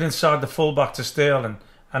played inside the fullback to Sterling,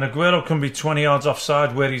 and Aguero can be 20 yards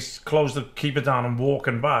offside where he's closed the keeper down and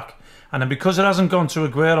walking back. And then because it hasn't gone to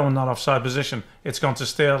Aguero in that offside position, it's gone to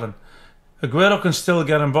Sterling. Aguero can still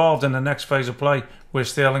get involved in the next phase of play where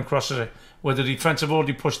Sterling crosses it, where the defence have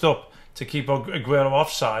already pushed up to keep Aguero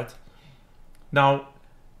offside. Now,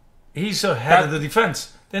 he's ahead of the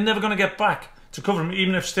defence. They're never going to get back to cover him,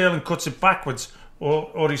 even if Sterling cuts it backwards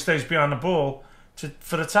or he stays behind the ball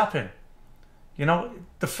for the tap-in.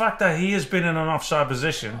 The fact that he has been in an offside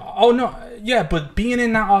position... Oh, no. Yeah, but being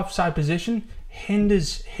in that offside position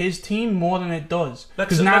hinders his team more than it does.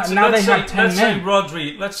 Because now they have 10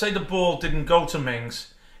 men. Let's say the ball didn't go to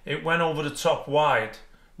Mings. It went over the top wide.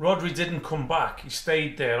 Rodri didn't come back. He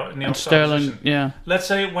stayed there in the And offside Sterling, position. yeah. Let's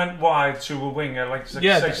say it went wide to a winger, like say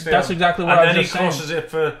that's Sterling, exactly what I was and then he just saying. crosses it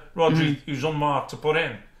for Rodri, who's unmarked, to put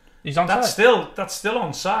in. He's onside. That's still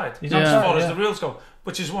onside. He's As onside, far yeah. as the rules go.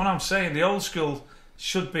 Which is what I'm saying. The old school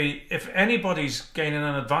should be, if anybody's gaining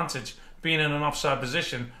an advantage being in an offside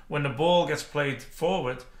position, when the ball gets played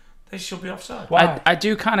forward, they should be offside. Why? I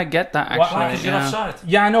do kind of get that, Why? actually. Because you're offside.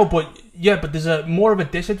 Yeah, I know, but there's a more of a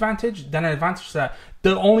disadvantage than an advantage to that.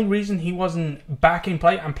 The only reason he wasn't back in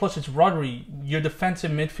play, and plus it's Rodri, your defensive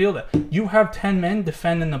midfielder. You have 10 men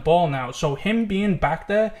defending the ball now, so him being back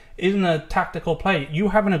there isn't a tactical play. You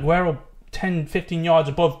having Aguero 10, 15 yards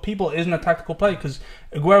above people isn't a tactical play, because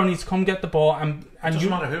Aguero needs to come get the ball, and It doesn't you.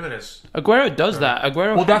 matter who it is. Aguero does that.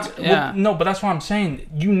 Aguero. Well, that's yeah. no, but that's what I'm saying.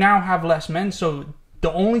 You now have less men, so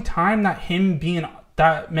the only time that him being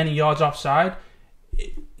that many yards offside,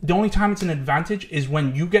 the only time it's an advantage is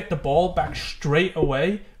when you get the ball back straight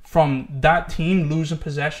away from that team losing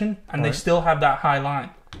possession, and they still have that high line.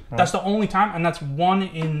 That's the only time, and that's one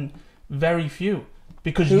in very few,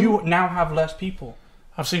 because you now have less people.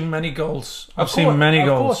 I've seen many goals. Of I've seen course, many of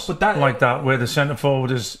goals course, but that- like that, where the centre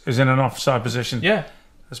forward is in an offside position. Yeah,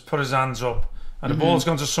 Has put his hands up, and the ball's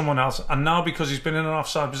gone to someone else. And now, because he's been in an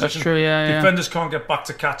offside position, That's true, yeah. defenders can't get back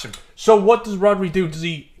to catch him. so what does Rodri do? Does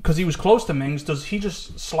he, because he was close to Mings, does he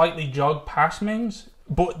just slightly jog past Mings?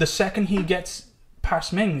 But the second he gets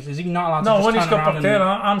past Mings, is he not allowed to No, just when he's turn got around back there,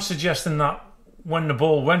 I'm suggesting that when the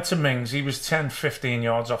ball went to Mings, he was 10, 15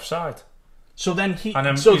 yards offside. So then he,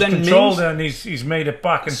 And so he's then controlled Mings, it, and he's made it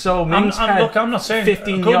back. And So Mings had look, I'm not saying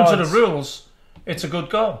 15 according to the yards. rules, it's a good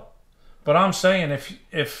goal. But I'm saying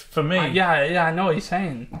if for me, yeah, I know what he's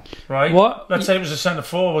saying. right? What? Let's say it was a centre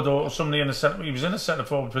forward or somebody in the centre. He was in a centre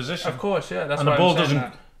forward position, Of course, yeah, that's and the why ball I'm saying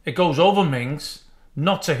doesn't. It goes over Mings,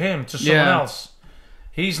 not to him, to someone Yeah. else.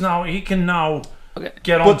 He can now Okay.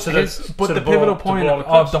 get But, onto but to the ball, pivotal to point ball of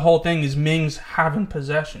across. the whole thing is Mings having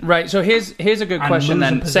possession. Right, so here's a good And question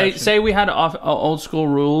losing then. Say possession. we had old school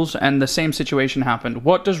rules and the same situation happened.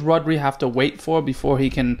 What does Rodri have to wait for before he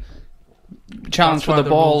can challenge That's for why the the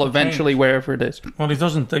ball rules have eventually changed. wherever it is? Well, he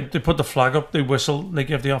doesn't. They put the flag up, they whistle, they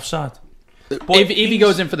give the offside. But If he he's-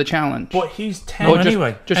 goes in for the challenge. But he's 10. Or No, just-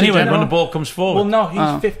 anyway, just in when general? the ball comes forward. Well, no, he's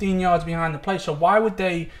Oh. 15 yards behind the play. So why would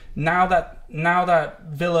they, now that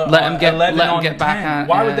Villa Let are him get- 11 let him on get back 10, on-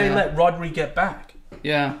 why yeah, would they yeah. let Rodri get back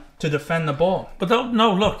Yeah. to defend the ball? But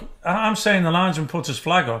no, look, I'm saying the linesman puts his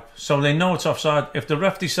flag up, so they know it's offside. If the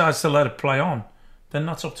ref decides to let it play on, then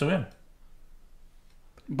that's up to him.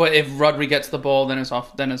 But if Rodri gets the ball, then it's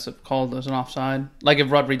off. Then it's called as an offside. Like if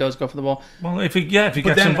Rodri does go for the ball. Well, if he gets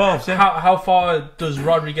Then involved, yeah. how far does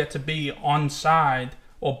Rodri get to be onside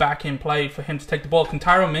or back in play for him to take the ball? Can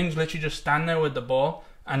Tyrone Mings literally just stand there with the ball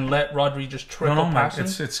and let Rodri just triple no, mate, pass him?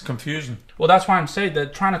 it's confusing. Well, that's why I'm saying they're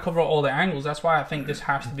trying to cover all the angles. That's why I think this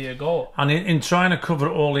has to be a goal. And in trying to cover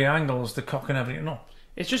all the angles, they're cocking everything up.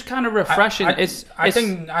 It's just kind of refreshing. I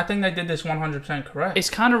think they did this 100% correct. it's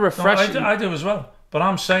kind of No, refreshing. I do as well. But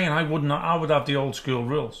I'm saying I would have the old school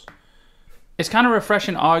rules. It's kind of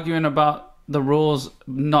refreshing arguing about the rules,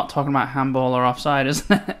 not talking about handball or offside, isn't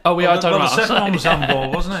it? Oh, we are talking about the second offside. one was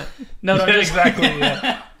handball, wasn't it? No, Yeah, just- exactly.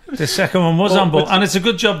 Yeah. The second one was handball, and it's a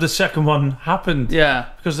good job the second one happened. Yeah,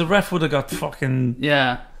 Because the ref would have got fucking.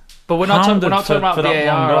 yeah. But we're not Pounded talking about for that one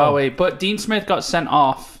VAR, goal. are we? But Dean Smith got sent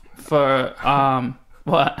off for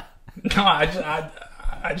what? No,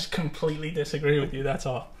 I just completely disagree with you. That's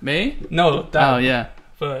all. Me? No, that. Oh yeah.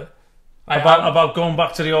 But About going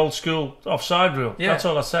back to the old school offside rule. Yeah. That's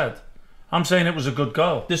all I said. I'm saying it was a good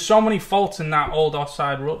goal. there's so many faults in that old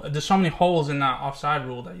offside rule. There's so many holes in that offside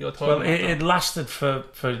rule that you're talking Well, about. it lasted for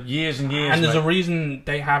years and years. and there's mate. a reason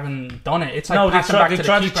they haven't done it. It's like No, they passing tried- back they to the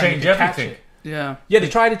tried to keeper and change you catch everything. it. Yeah. Yeah, they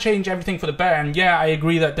try to change everything for the better, and yeah, I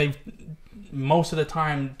agree that they most of the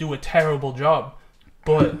time do a terrible job.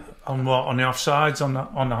 But On what? On the offsides, on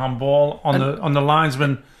the handball, on the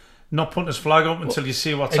linesman not putting his flag up until you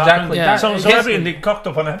see what's exactly, happened. Yeah. So exactly. everything they cocked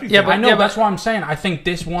up on everything. Yeah, but- I know that's why I'm saying. I think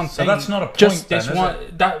this one so thing. that's not a point. Just then, this is one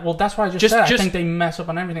it? that's why I Just- said I just- think they mess up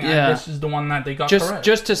on everything. Yeah. And this is the one that they got Just correct.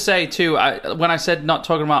 just to say too, when I said not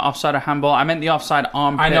talking about offside or handball, I meant the offside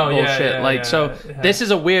armpit I know, yeah, bullshit. yeah, like yeah, so, yeah. this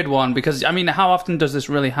is a weird one because I mean, how often does this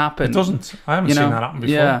really happen? It doesn't. I haven't You know? seen that happen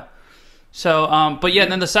before. Yeah. So, but yeah,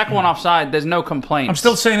 then the second one offside, there's no complaints. I'm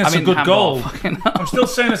still saying it's I mean, a good handball, goal. fucking hell. I'm still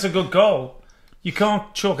saying it's a good goal. You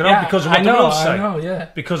can't chalk it yeah, up because of I what know, the rules say. I know, yeah.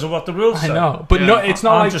 Because of what the rules I say. know, but Yeah. no, it's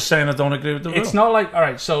not I'm like just saying I don't agree with the rule. it's not like all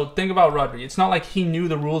right. So think about Rodri. It's not like he knew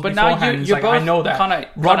the rules But now beforehand. you- He's you're like, I both know that. kinda-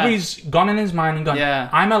 Rodri's gone in his mind and gone. Yeah.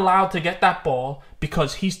 I'm allowed to get that ball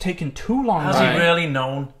because he's taken too long. Has Right. he really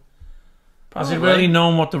known? Has he really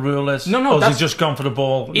known what the rule is? No, or has he just gone for the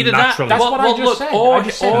ball either naturally? That's what I just said. I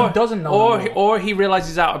just said he doesn't know the rule. or he realizes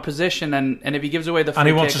he's out of position, and if he gives away the free and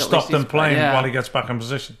he kick, wants to at stop least them he's playing yeah. while he gets back in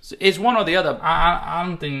position. It's one or the other. I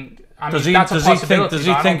don't think. I mean, Does he that's a possibility, Does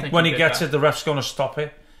he but I don't think when he did gets that. it, the ref's going to stop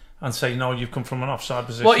it and say, "No, you've come from an offside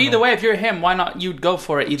position"? Well, either way, if you're him, why not? You'd go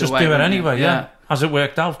for it either just way. do it wouldn't anyway. you? Yeah. Has it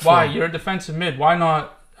worked out? For Why? him? You're a defensive mid. Why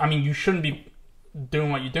not? I mean, you shouldn't be doing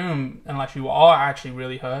what you're doing unless you are actually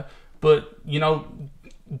really hurt. But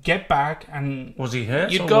get back and. Was he hurt?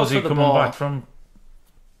 You'd or go was for he the coming ball. back from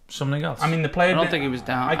something else? I mean, the player. I don't think he was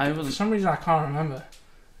down. For some reason, I can't remember.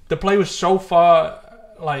 The play was so far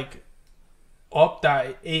up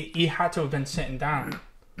that he had to have been sitting down.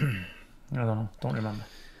 I don't know. Don't remember.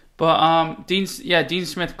 But Dean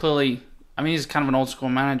Smith clearly. I mean, he's kind of an old school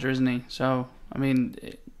manager, isn't he? So I mean,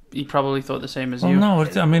 he probably thought the same as you. No,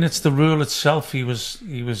 I mean it's the rule itself. He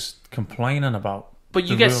was complaining about. But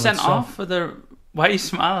you get sent off for the. Why are you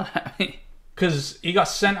smiling at me? Because he got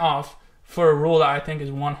sent off for a rule that I think is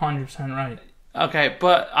 100% right. Okay,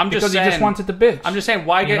 but Because he just wanted the bitch. I'm just saying,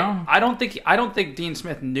 why get? know? I don't think Dean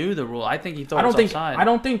Smith knew the rule. I think he thought it was offside. I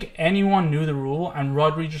don't think anyone knew the rule, and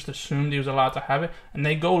Rodri just assumed he was allowed to have it. And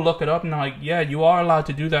they go look it up, and they're like, "Yeah, you are allowed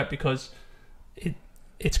to do that because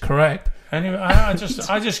it's correct." Anyway, I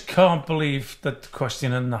just can't believe that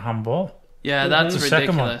questioning the handball. Yeah, that's The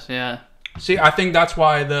second one. ridiculous. Yeah, See, I think that's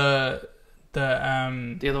why the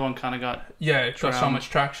other one kind of got. it got so much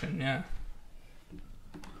traction. Yeah.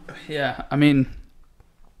 Yeah, I mean,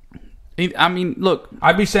 look.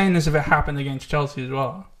 I'd be saying this if it happened against Chelsea as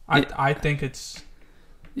well. I think it's.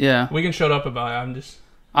 Yeah, We can shut up about it.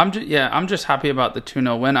 I'm just happy about the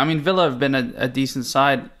 2-0 win. I mean, Villa have been a decent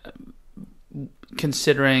side,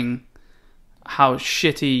 considering how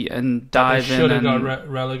shitty and diving. Should have got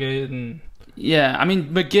relegated and. Yeah, I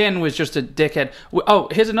mean, McGinn was just a dickhead. Oh,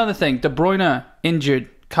 here's another thing: De Bruyne injured,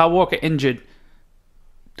 Kyle Walker injured.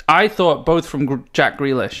 I thought both from Jack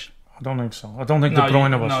Grealish. I don't think so. I don't think De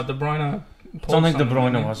Bruyne was. No, De Bruyne. I don't think De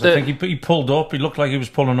Bruyne was. I think he pulled up. He looked like he was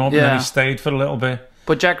pulling up, and then he stayed for a little bit.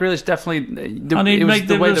 But Jack Grealish definitely. And he made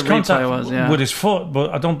the way the contact replay was. Yeah. with his foot,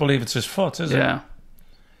 but I don't believe it's his foot, is it? Yeah.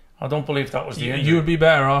 I don't believe that was the injury. You would be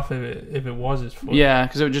better off if it was his foot. Yeah,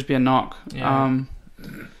 because it would just be a knock. Yeah.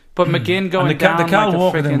 But McGinn going down the Kyle like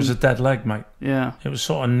Walker thing freaking, was a dead leg, mate. Yeah. It was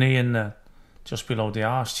sort of knee in the just below the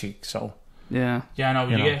arse cheek. So Yeah. Yeah, I know.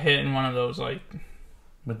 You know. Get hit in one of those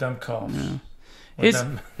with them calves, Yeah. with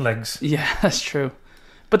them legs. Yeah, that's true.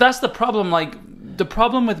 But that's the problem. Like the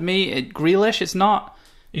problem with me at Grealish, it's not.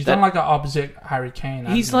 He's done like the opposite Harry Kane.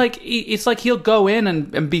 He's like it's like he'll go in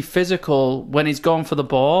and be physical when he's going for the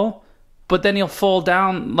ball, but then he'll fall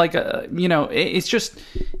down like a it's just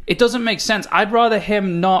it doesn't make sense. I'd rather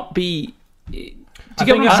him not be. Do you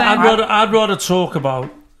get what I'm saying? I'd rather talk about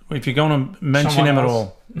if you're going to mention Someone him at else.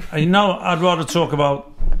 all. I'd rather talk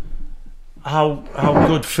about how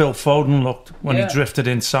good Phil Foden looked when he drifted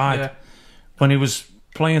inside, when he was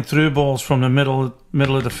playing through balls from the middle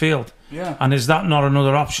of the field. Yeah. And is that not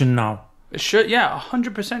another option now? It should,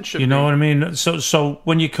 100% should. You know what I mean? So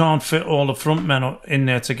when you can't fit all the front men in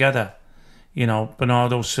there together,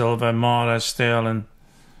 Bernardo Silva, Mahrez, Sterling,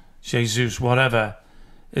 Jesus, whatever,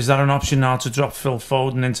 is that an option now to drop Phil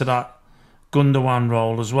Foden into that Gundogan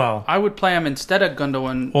role as well? I would play him instead of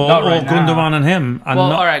Gundogan. Or Gundogan and him. And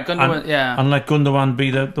all right, Gundogan, and let Gundogan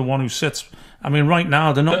be the one who sits. I mean, right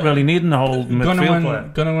now, they're not really needing the whole midfield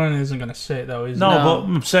player. Gundogan isn't going to sit, though, is he? No, but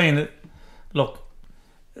I'm saying that, look,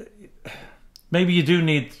 maybe you do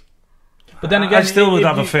need... But then again, I still would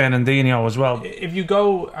have a Fernandinho as well. If you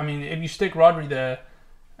stick Rodri there,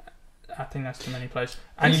 I think that's too many players.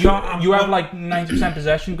 And you have like 90%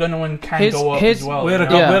 possession, Gundogan can go up as well. Where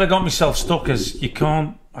I got myself stuck is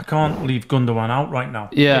I can't leave Gundogan out right now.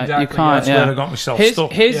 Yeah, exactly. you can't. That's where I got myself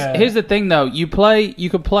stuck. Here's the thing, though. You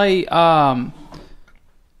could play.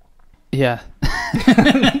 Yeah.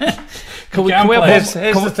 Here's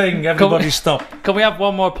the thing. Everybody stop. Can we have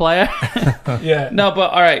one more player? Yeah. No,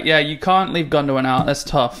 but all right. Yeah, you can't leave Gundogan out. That's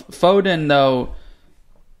tough. Foden, though,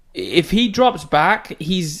 if he drops back,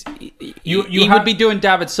 he would be doing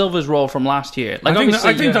David Silva's role from last year. Like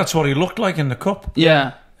I think that's what he looked like in the cup.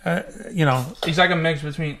 Yeah. He's like a mix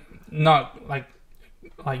between not like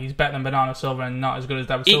he's better than Bernardo Silva and not as good as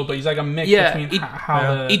David Silva, but he's like a mix between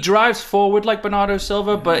he drives forward like Bernardo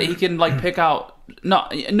Silva, but he can like pick out.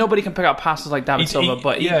 Nobody can pick out passes like David Silva,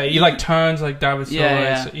 but he like turns like David Silva.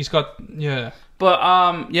 Yeah. He's got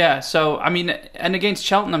But so I mean, and against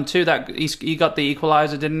Cheltenham too, that he got the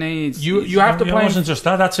equaliser, didn't he? You have to play. It wasn't just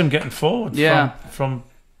that. That's him getting forward. Yeah. From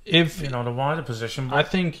if the wider position. But I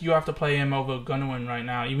think you have to play him over Gundogan right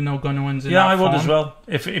now, even though Gundogan's in yeah, that I would form. as well.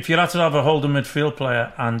 If you had to have a holding midfield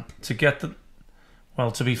player and to get the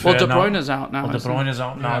to be fair, Well, De Bruyne's out now. De isn't he? Bruyne's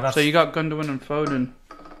out now. Yeah, That's, So you got Gundogan and Foden.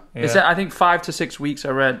 yeah. Is that I think 5 to 6 weeks I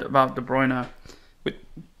read about De Bruyne,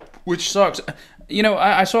 which sucks.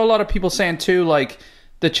 I saw a lot of people saying too, like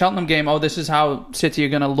the Cheltenham game. Oh, this is how City are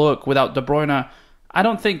going to look without De Bruyne. I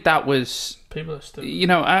don't think that was. People are still.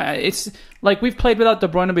 It's like we've played without De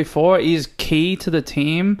Bruyne before. He's key to the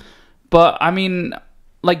team, but I mean,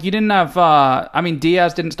 like you didn't have.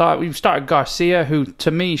 Diaz didn't start. We've started Garcia, who to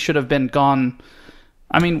me should have been gone.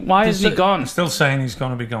 I mean, why is he gone? I'm still saying he's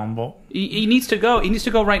going to be gone, but He needs to go. He needs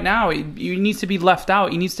to go right now. He needs to be left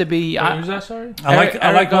out. He needs to be. Who's that? Sorry. I like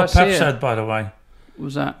what Garcia. Pep said, by the way. What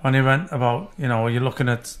was that? When he went about, you're looking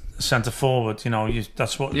at centre forward,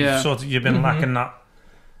 that's what you've been lacking that.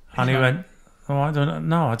 And he went, I don't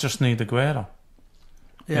know, I just need Aguero.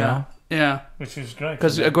 Yeah. Which is great.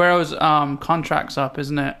 Because Aguero's contract's up,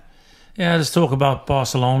 isn't it? Yeah, there's talk about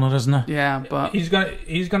Barcelona, isn't there? Yeah, but He's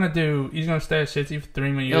gonna stay at City for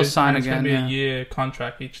 3 more years. He'll sign and it's again. It's gonna Yeah. be a year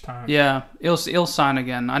contract each time. Yeah, he'll sign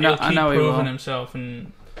again. I know. He'll keep I know he proving will. himself,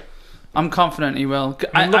 and I'm confident he will. look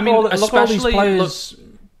Especially all these players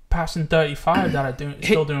passing 35 that are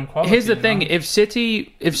still doing quality. Here's the thing: if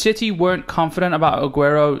City weren't confident about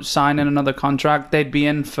Aguero signing another contract, they'd be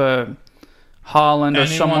in for Haaland or Anyone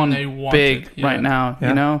someone they wanted, big yeah. right now.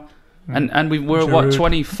 Yeah. And we're what, Giroud.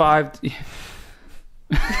 25.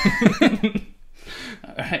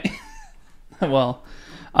 All right. Well,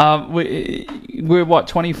 we're what,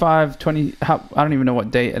 25, 20. I don't even know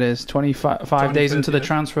what date it is. 25 days into the yeah.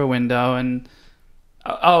 transfer window, and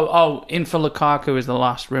in for Lukaku is the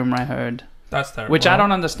last rumor I heard. That's terrible. Which I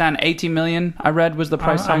don't understand. 80 million, I read, was the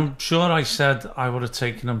price tag. I'm sure I said I would have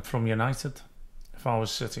taken him from United if I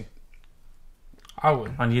was City. I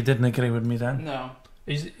would. And you didn't agree with me then. No.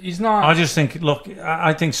 He's not. I just think, look,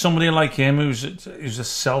 I think somebody like him who's a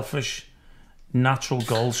selfish, natural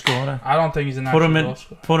goal scorer. I don't think he's a natural goal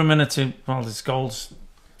scorer. Put him in a team. Well, his goals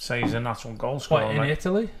say he's a natural goal scorer. What, in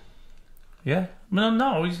Italy? Yeah.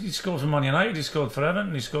 No, he scored for Man United. He scored for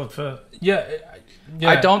Everton. He scored for Yeah.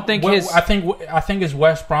 I don't think I think his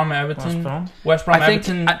West Brom Everton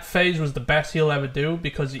Everton phase was the best he'll ever do,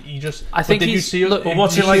 because he just. I think did you he's. see? Look, But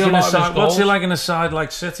what's he you like see a in a lot of his side? What's he goals? like in a side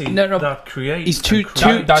like City No. that creates? he's too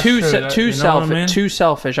That's true, too you know what I mean? too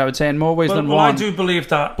selfish, I would say, in more ways than Well, one. I do believe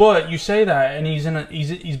that. But you say that, and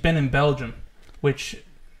he's been in Belgium, which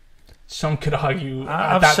some could argue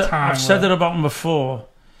I've said it about him before.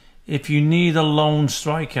 If you need a lone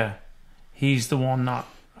striker, he's the one that.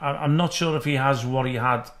 I'm not sure if he has what he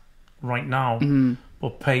had right now,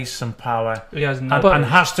 but pace and power, He has and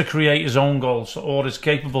has to create his own goals, or is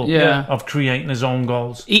capable of creating his own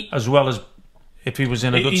goals, as well as if he was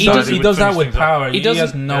in a good side. He does that with power. He doesn't-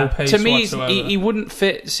 has no pace To me, whatsoever. he wouldn't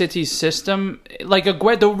fit City's system. Like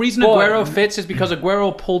the reason Aguero fits is because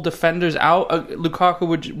Aguero pulled defenders out. Lukaku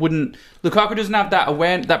wouldn't. Lukaku doesn't have that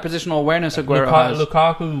positional awareness Aguero has.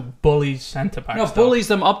 Lukaku bullies centre backs. No, bullies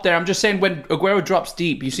them up there. I'm just saying, when Aguero drops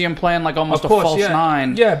deep, you see him playing like almost Of course, a false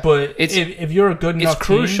nine. Yeah, but It's- if you're a good enough It's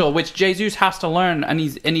crucial, which Jesus has to learn, and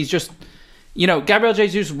he's just, Gabriel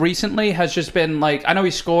Jesus recently has just been like, I know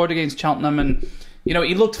he scored against Cheltenham, and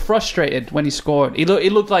he looked frustrated when he scored. He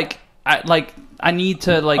looked like I need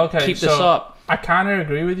to keep this up. I kind of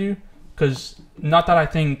agree with you, because not that I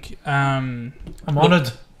think I'm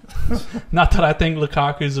honoured. not that I think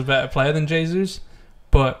Lukaku is a better player than Jesus,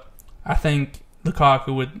 but I think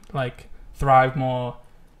Lukaku would thrive more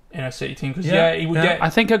in a City team, because he would get. I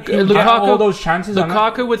think He would get all those chances.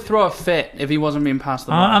 Lukaku would throw a fit if he wasn't being passed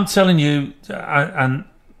the ball. I'm telling you, and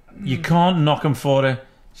you can't knock him for it.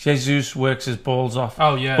 Jesus works his balls off.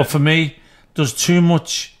 Oh yeah, But for me, there's too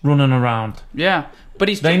much running around. Yeah, but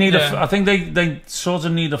They need I think they sort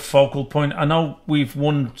of need a focal point. I know we've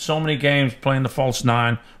won so many games playing the false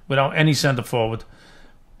nine without any centre forward,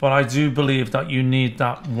 but I do believe that you need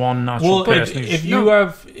that one natural person. If you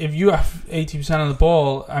have 80% of the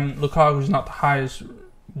ball, and Lukaku's not the highest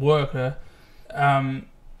worker,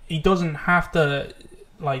 he doesn't have to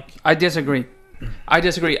I disagree.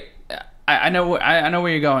 I know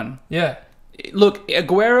where you're going. Yeah. Look, when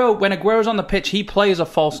Aguero's on the pitch, he plays a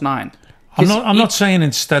false nine. I'm not saying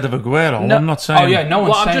instead of Aguero. No, I'm not saying. Oh yeah, no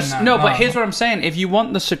one's saying that. No, but here's what I'm saying. If you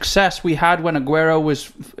want the success we had when Aguero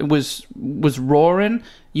was roaring,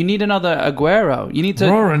 you need another Aguero. You need to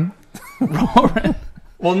roaring. roaring.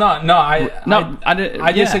 Well,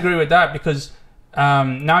 I disagree with that, because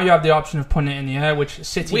Now you have the option of putting it in the air, which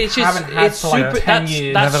City haven't had for like 10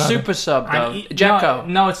 years. That's super sub though. Dzeko.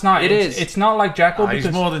 No, it's not. It's not like Dzeko.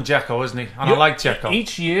 He's more than Dzeko, isn't he? And I like Dzeko.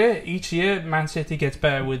 Each year, Man City gets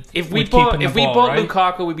better with. If we bought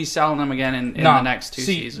Lukaku, we'd be selling him again in the next 2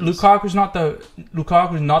 seasons. Lukaku's not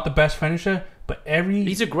the best finisher, but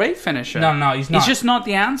he's a great finisher. No, he's not. He's just not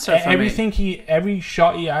the answer. Every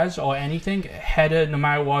shot he has or anything, header, no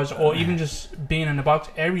matter what, or even just being in the box,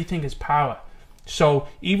 everything is power. So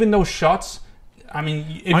even those shots, I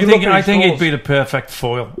mean, I think he'd be the perfect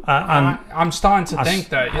foil. I'm starting to think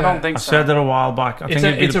that. Yeah. I don't think so. I said it a while back. I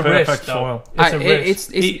think he'd be the perfect foil. It's a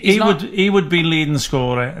risk. He would be leading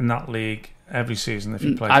scorer in that league every season if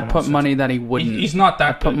he played. I'd put money that he wouldn't. He's not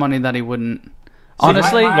that. I'd put money that he wouldn't.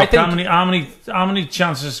 Honestly, I think how many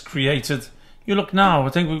chances created? You look now. I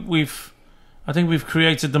think we've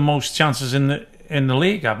created the most chances in the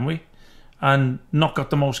league, haven't we? And not got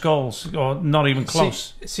the most goals, or not even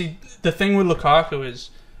close. See, the thing with Lukaku is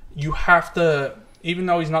you have to, even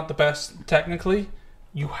though he's not the best technically,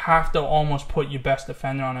 you have to almost put your best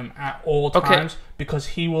defender on him at all times because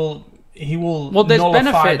he will. Well, there's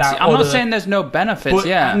benefits. I'm not saying there's no benefits.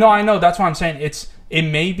 Yeah. No, I know. That's what I'm saying. It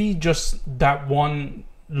may be just that one.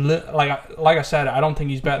 Like I said, I don't think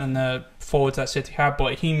he's better than the forwards that City have,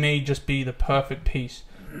 but he may just be the perfect piece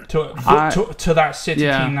to that City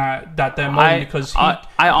team that they're molding because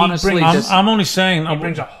I'm only saying he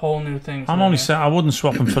brings a whole new thing. I'm only saying I wouldn't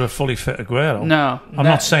swap him for a fully fit Aguero. No, I'm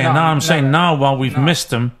not saying that. I'm saying now while we've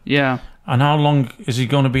missed him. Yeah. And how long is he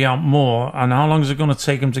going to be out more? And how long is it going to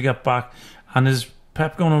take him to get back? And is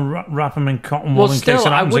Pep going to wrap him in cotton wool in case it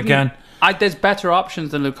happens again? There's better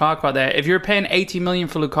options than Lukaku out there. If you're paying 80 million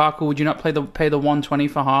for Lukaku, would you not pay the 120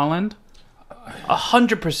 for Haaland?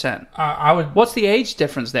 100%. I would. What's the age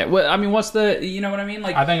difference there? I mean, what's the? You know what I mean?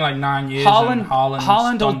 Like I think like 9 years.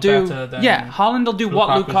 Haaland will do. Haaland will do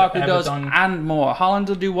what Lukaku does and more. Haaland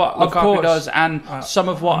will do what Lukaku does and some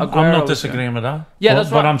of what Aguero. I'm not disagreeing with that. Yeah,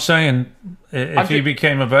 that's what I'm saying. If he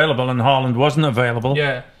became available and Haaland wasn't available,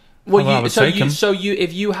 yeah. Well,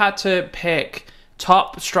 if you had to pick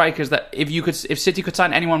top strikers that if City could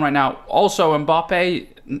sign anyone right now, also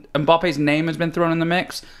Mbappe's name has been thrown in the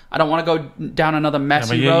mix. I don't want to go down another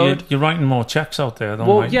messy road. You're writing more checks out there, don't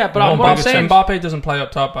you? Well, yeah, but what I'm saying, Mbappe doesn't play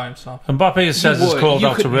up top by himself. Mbappe says he's called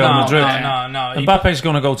out to Real Madrid. No. Mbappe's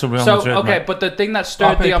going to go to Real Madrid. Okay, mate. But the thing that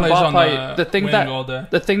stirred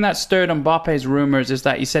the thing that stirred Mbappe's rumors is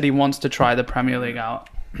that he said he wants to try the Premier League out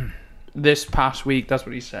this past week. That's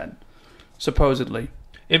what he said, supposedly.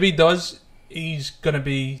 If he does, he's going to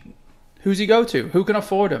be. Who's he go to? Who can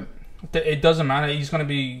afford him? It doesn't matter. He's going to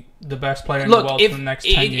be the best player in the world for the next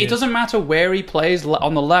 10 years. It doesn't matter where he plays,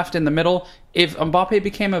 on the left, in the middle. If Mbappe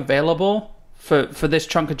became available for this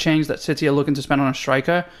chunk of change that City are looking to spend on a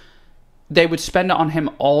striker, they would spend it on him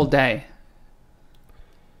all day.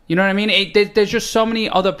 You know what I mean? There's just so many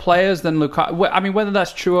other players than Lukaku. I mean, whether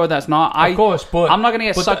that's true or that's not, of course, but I'm not going to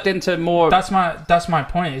get sucked into more. That's my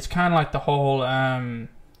point. It's kind of like the whole.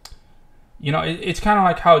 It's kind of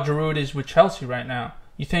like how Giroud is with Chelsea right now.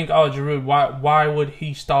 You think, oh, Giroud, why would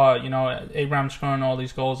he start, Abraham scoring all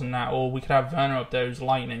these goals and that, or we could have Werner up there who's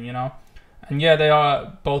lightning, And yeah, they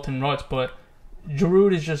are both in ruts, but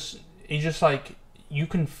Giroud he's just like, you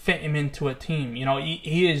can fit him into a team,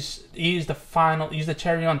 he is he's the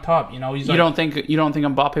cherry on top, he's you don't think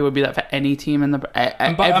Mbappe would be that for any team in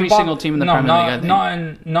every single team in the Premier League, I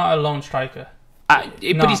think. Not a lone striker. But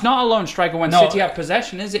he's not a lone striker when City have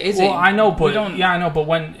possession, is it? Well, I know, but I know, but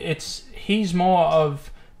when he's more of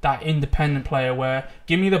that independent player where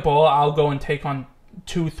give me the ball, I'll go and take on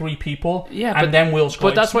 2-3 people, and then we'll score.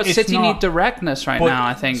 But that's what City need directness right now,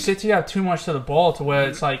 I think. City have too much to the ball to where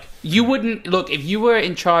it's like you wouldn't look if you were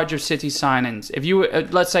in charge of City signings. If you were,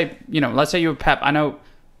 let's say you were Pep. I know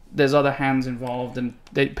there's other hands involved, and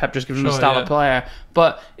Pep just gives him the style of player.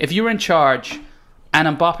 But if you were in charge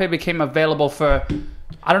and Mbappe became available for,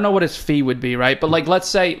 I don't know what his fee would be, right? But let's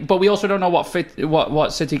say, but we also don't know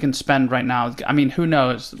what City can spend right now. I mean, who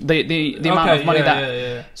knows the amount of money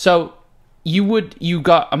that. So you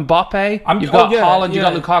got Mbappe, you've got Haaland, you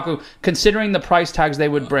got Lukaku. Considering the price tags they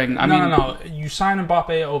would bring, no. You sign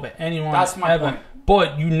Mbappe over anyone. That's my point.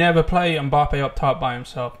 But you never play Mbappe up top by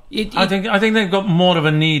himself. I think they've got more of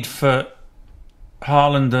a need for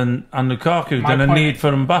Haaland and Lukaku than a need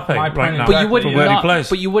for Mbappe right now. But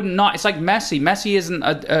you wouldn't not. It's like Messi. Messi isn't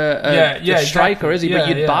a striker, is he? But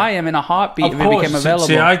you'd buy him in a heartbeat if he became available.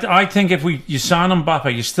 See, I think if you sign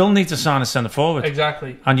Mbappe, you still need to sign a centre forward.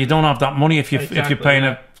 Exactly. And you don't have that money if you're paying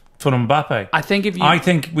a for Mbappe. I think if you, I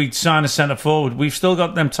think we'd sign a centre forward. We've still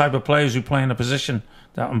got them type of players who play in a position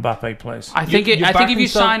that Mbappe plays. I think if you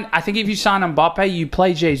sign Mbappe, you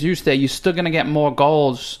play Jesus there. You're still going to get more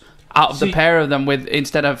goals out of the pair of them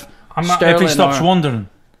instead of Sterling. If he stops wandering,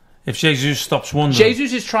 if Jesus stops wandering,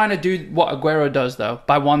 Jesus is trying to do what Aguero does though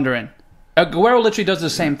by wandering. Aguero literally does the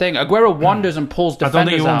same thing. Aguero wanders and pulls defenders out. I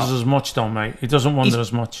don't think he wanders as much, though, mate. He doesn't wander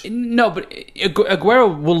as much. No, but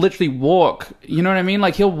Aguero will literally walk. You know what I mean?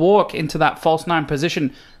 Like, he'll walk into that false nine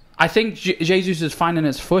position. I think Jesus is finding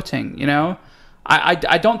his footing, you know?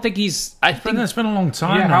 I don't think he's... I think it's been a long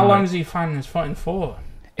time Yeah, now, how long is he finding his footing for?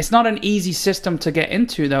 It's not an easy system to get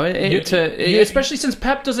into, though. Especially since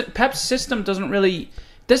Pep's system doesn't really...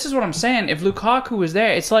 This is what I'm saying. If Lukaku was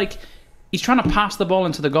there, it's like... He's trying to pass the ball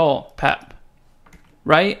into the goal, Pep.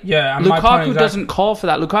 Right? Yeah. And Lukaku doesn't call for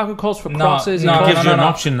that. Lukaku calls for crosses. He gives you an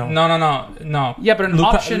option, though. No. Yeah, but an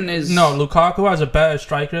option is... No, Lukaku has a better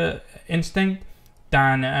striker instinct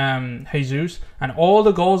than Jesus. And all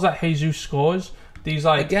the goals that Jesus scores, these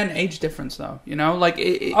like... Again, age difference, though. You know? Like...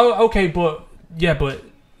 okay, but... Yeah, but...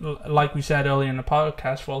 Like we said earlier in the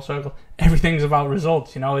podcast, full circle, everything's about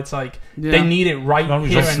results. You know, it's like they need it right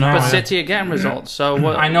here and now. But City are getting results, so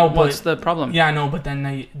what, I know. What's the problem? Yeah, I know, but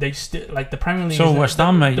then they still like the Premier League. So West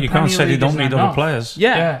Ham, mate, you can't say they don't need other players.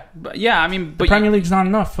 Yeah. I mean, but the Premier League's not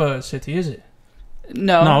enough for City, is it?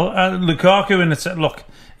 No, Lukaku in it. Look,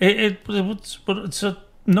 it's a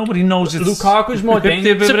nobody knows it's Lukaku's more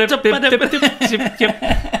dangerous.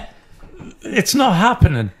 It's not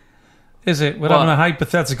happening. Is it? We're having a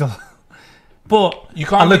hypothetical. But you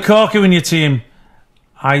can't Lukaku in your team,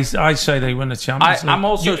 I say they win the Champions League. I'm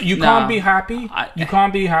also you can't be happy. You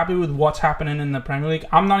can't be happy with what's happening in the Premier League.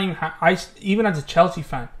 I'm not even. Even as a Chelsea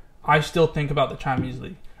fan, I still think about the Champions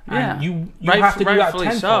League. And you have to do that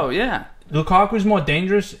tenfold. So yeah. Lukaku's more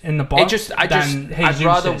dangerous in the box than Jesus. I'd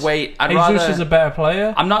rather wait. Jesus is a better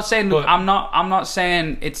player. I'm not saying. I'm not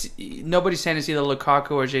saying it's. Nobody's saying it's either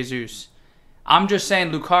Lukaku or Jesus. I'm just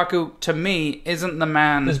saying Lukaku, to me, isn't the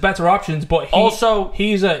man. There's better options, but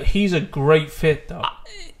he's a great fit, though.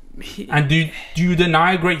 And do you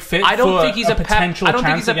deny a great fit? I don't think he's a potential Pep. I don't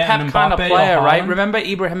think he's a Pep kind of player, right? Remember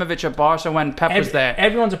Ibrahimovic at Barca when Pep was there.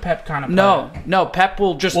 Everyone's a Pep kind of player. No. Pep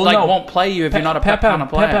will just won't play you if you're not a Pep kind of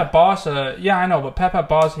player. Pep at Barca, yeah, I know, but Pep at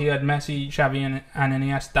Barca, he had Messi, Xavi, and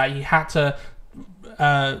Iniesta. That he had to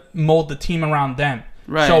mold the team around them.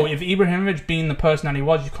 Right. So if Ibrahimovic being the person that he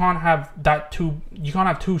was, you can't have two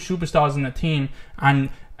superstars in the team, and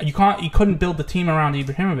he couldn't build the team around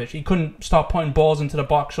Ibrahimovic. He couldn't start putting balls into the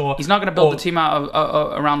box, or he's not going to build the team out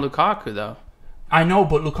around Lukaku, though. I know,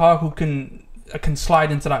 but Lukaku can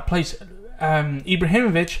slide into that place.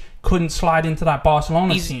 Ibrahimovic couldn't slide into that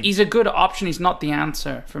Barcelona team. He's a good option. He's not the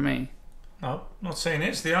answer for me. No, not saying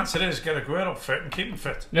it's. The answer is get Aguero fit and keep him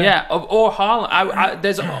fit. Yeah, or Haaland.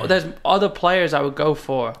 There's other players I would go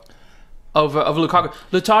for over Lukaku.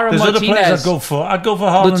 Lautaro Martinez. Other players I'd go for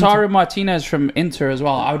Haaland. Lautaro Martinez from Inter as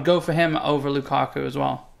well. I would go for him over Lukaku as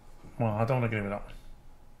well. Well, I don't agree with that.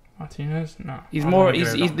 Martinez, no. He's the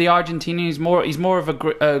Argentinian. He's more of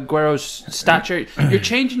Aguero's stature. You're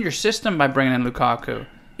changing your system by bringing in Lukaku.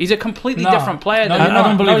 He's a completely different player. I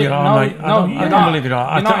don't believe you are, mate. I don't believe you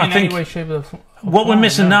are. I think what we're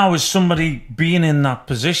missing now is somebody being in that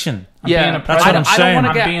position. Yeah, that's what I'm saying.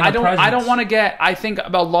 I don't want to get. I think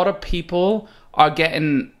a lot of people are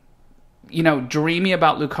getting, dreamy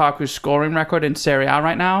about Lukaku's scoring record in Serie A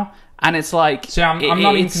right now, and it's like. See, I'm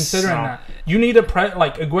not even considering that. You need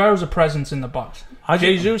Aguero's a presence in the box.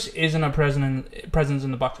 Jesus isn't a presence in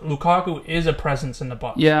the box. Lukaku is a presence in the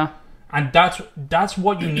box. Yeah. And that's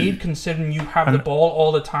what you need, considering you have the ball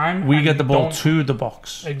all the time. We get the ball to the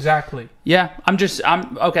box. Exactly. Yeah, I'm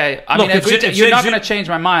okay. You're not going to change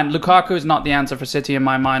my mind. Lukaku is not the answer for City in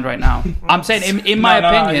my mind right now. I'm saying, in my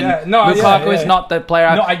opinion, Lukaku is not the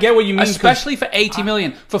player. No, I get what you mean. Especially for 80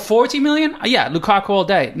 million. For 40 million, yeah, Lukaku all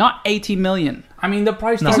day. Not 80 million. I mean, the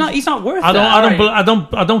price. No. He's not worth that.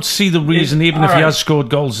 I don't see the reason, even if he has scored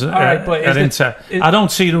goals at Inter. I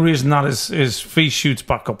don't see the reason that his fee shoots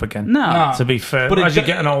back up again. No. To be fair, but as you're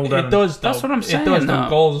getting older, it does. That's what I'm saying. It does. The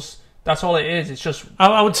goals. That's all it is. It's just.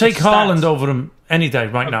 I would take Haaland over him any day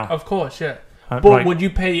right now. Of course, yeah. But would you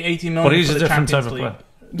pay 80 million? But he's for a the different Champions type of League player.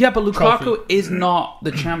 Yeah, but Lukaku is not the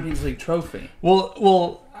Champions League trophy.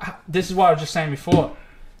 Well, this is what I was just saying before.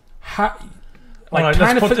 All right,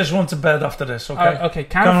 let's put this one to bed after this, okay? Okay,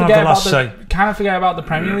 kind of forget about the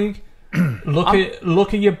Premier League. Look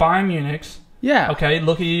at your Bayern Munichs. Yeah. Okay,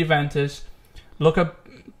 look at your Juventus. Look at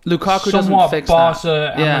Lukaku doesn't fix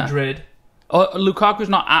Barca and Madrid. Lukaku's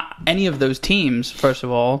not at any of those teams, first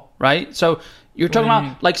of all, right? So You're talking What do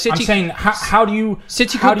you about like City. I'm saying, how do you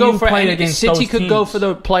City how could do go you for play any, against City those could go teams? for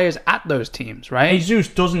the players at those teams, right? Jesus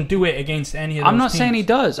doesn't do it against any of those I'm not teams. saying he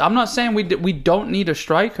does. I'm not saying we don't need a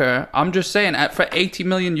striker. I'm just saying for 80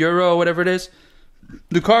 million euro or whatever it is,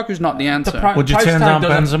 Lukaku's not the answer. Would you price turn tag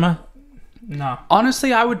down doesn't- Benzema? No.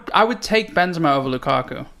 Honestly, I would take Benzema over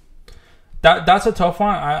Lukaku. That's a tough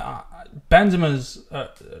one. Benzema's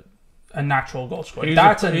a natural goal scorer.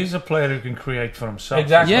 He's a player who can create for himself.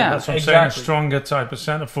 Exactly. Yeah, That's what I'm exactly. saying. A stronger type of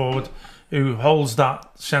centre forward who holds that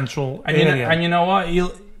central And area. you know what?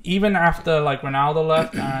 Even after like Ronaldo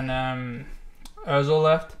left and Ozil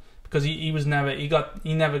left, because he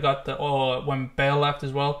never got the, or when Bale left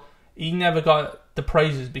as well, he never got the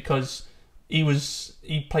praises because he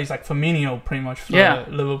plays like Firmino pretty much for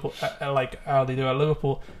Liverpool, like how they do at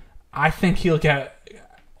Liverpool. I think he'll get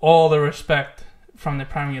all the respect from the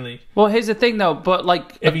Premier League. Well, here's the thing though, but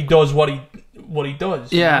like if he does what he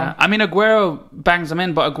does. Yeah, you know? I mean Aguero bangs him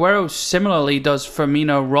in, but Aguero similarly does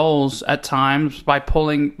Firmino roles at times by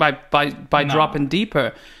pulling by dropping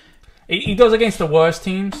deeper. He does against the worst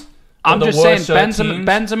teams. I'm the just saying worst teams.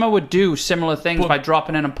 Benzema would do similar things by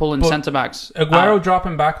dropping in and pulling centre backs. Aguero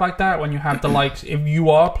dropping back like that when you have the likes. If you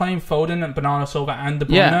are playing Foden and Bernardo Silva and De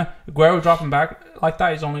Bruyne, Aguero dropping back like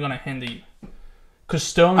that is only going to hinder you. Because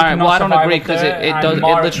Sterling. All right, well, I don't agree because it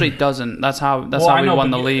literally doesn't. That's how we know, won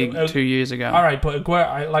the but league 2 years ago. All right, but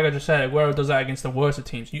Aguero, like I just said, Aguero does that against the worst of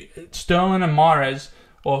teams. Sterling and Mahrez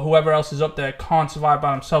or whoever else is up there can't survive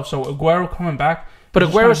by themselves. So Aguero coming back. But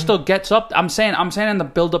Aguero still gets up. I'm saying in the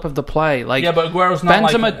build up of the play, like yeah, but Aguero's not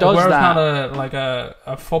Benzema does Aguero's that. not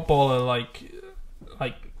a footballer like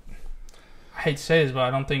I hate to say this, but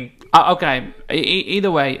I don't think. Okay, either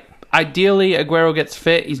way, ideally Aguero gets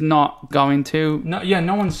fit. He's not going to.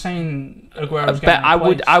 No one's saying Aguero's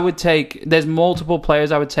getting I would take. There's multiple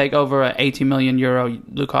players I would take over a 80 million euro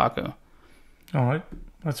Lukaku. All right,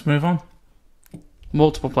 let's move on.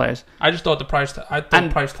 Multiple players. I just thought price tags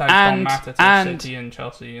don't matter to City and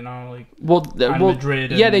Chelsea. You know, like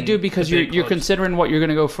Madrid. Yeah, they do because you're considering what you're going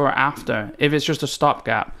to go for after. If it's just a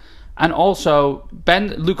stopgap, and also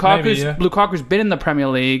Lukaku's been in the Premier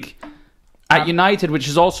League at United, which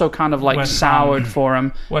is also kind of like West soured Brom. for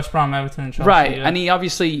him. West Brom, Everton, and Chelsea. Right, yeah. and he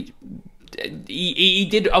obviously he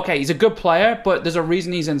did okay. He's a good player, but there's a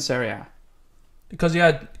reason he's in Serie A. Because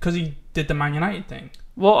he did the Man United thing.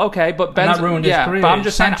 Well, okay, but that ruined his career. But I'm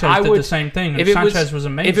just Sanchez saying, did the same thing. And Sanchez was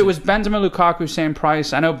amazing. If it was Benzema, Lukaku, same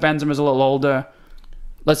price. I know Benzema's a little older.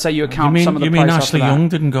 Let's say you account some of the price off of that. Ashley Young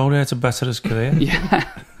didn't go there to better his career? Yeah.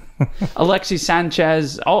 Alexis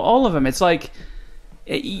Sanchez, all of them. It's like,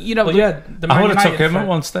 you know. Well, the Man I would have United took him at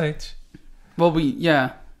one stage. Well,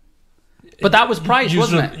 but that was price,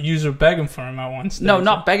 wasn't it? You were begging for him at one stage. No,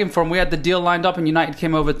 not begging for him. We had the deal lined up, and United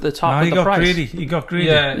came over the top with the price. He got greedy.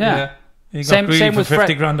 Yeah. He got greedy for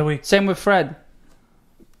 50 grand a week. Same with Fred.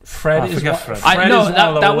 Fred is Fred. I know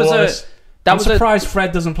that was I'm surprised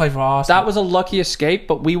Fred doesn't play for Arsenal. That was a lucky escape,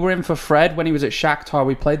 but we were in for Fred when he was at Shakhtar.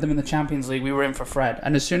 We played them in the Champions League. We were in for Fred,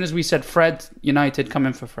 and as soon as we said Fred, United come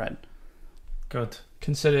in for Fred. Good.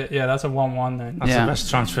 Consider, that's a 1-1 then. That's the best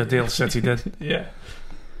transfer deal City did. Yeah.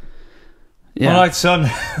 Yeah. All right, son.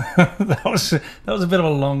 that was a bit of a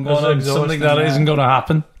long one. On something that isn't going to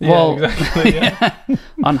happen. Well, yeah, exactly. Yeah.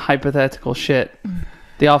 On hypothetical shit,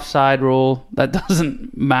 the offside rule that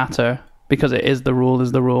doesn't matter because it is the rule.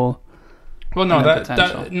 Is the rule? Well, no,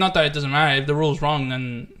 that not that it doesn't matter. If the rule's wrong,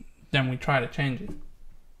 then we try to change it.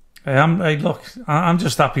 Hey, look, I'm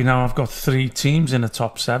just happy now. I've got 3 teams in the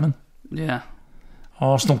top 7. Yeah.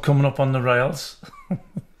 Arsenal coming up on the rails.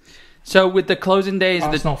 So with the closing days,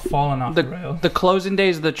 Arsenal falling off the rail. The closing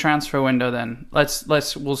days of the transfer window. Then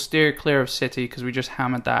we'll steer clear of City because we just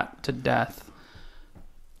hammered that to death.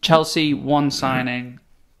 Chelsea 1 signing,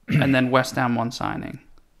 and then West Ham 1 signing.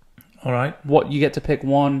 All right. What you get to pick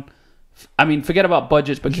 1. I mean, forget about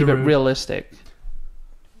budgets, but keep it realistic.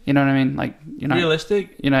 You know what I mean? Like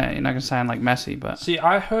realistic. You're not gonna sign like Messi, but see,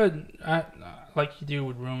 I heard like you do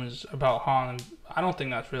with rumors about Haaland. I don't think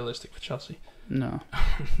that's realistic for Chelsea. No,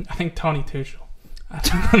 I think Tony Tuchel.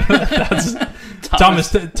 That's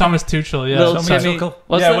Thomas Tuchel.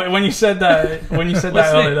 Yeah, when you said that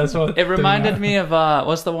earlier, that's what it reminded me of.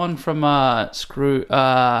 What's the one from Screw?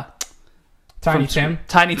 Tiny Tim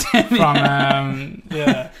from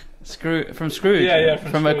Scrooge. Yeah,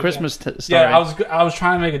 from Scrooge, A Christmas Story. Yeah, I was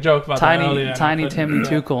trying to make a joke about that earlier. Tiny Tim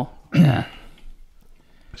Tuchel. Yeah,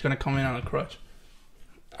 he's gonna come in on a crutch.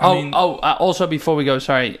 Also before we go,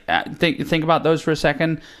 sorry, think about those for a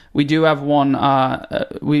second. We do have one.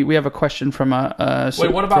 We have a question from a listener.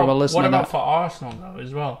 What about for Arsenal though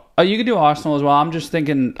as well? Oh, you could do Arsenal as well. I'm just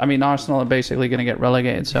thinking. I mean, Arsenal are basically going to get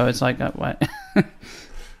relegated, so it's like what?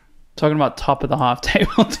 Talking about top of the half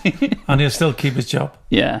table team. And he'll still keep his job.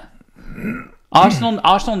 Yeah.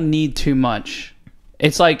 Arsenal need too much.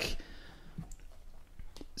 It's like,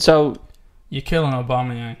 so You're killing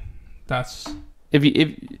Aubameyang. That's if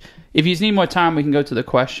you need more time, we can go to the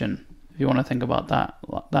question. If you want to think about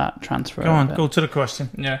that transfer. Go on, go to the question.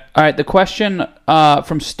 yeah. All right, the question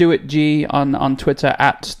from Stuart G on Twitter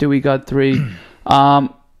at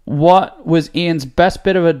StewieGod3. What was Ian's best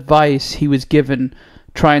bit of advice he was given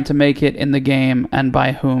trying to make it in the game, and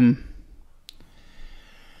by whom?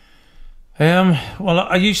 Well,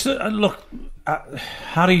 I used to look.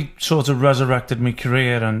 Harry sort of resurrected my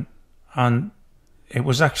career, and it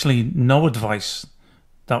was actually no advice.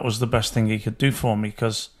 That was the best thing he could do for me,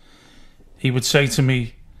 because he would say to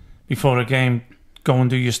me before a game, "Go and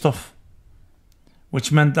do your stuff,"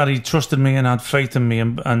 which meant that he trusted me and had faith in me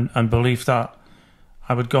and belief that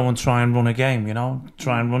I would go and try and run a game,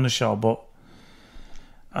 try and run a show. But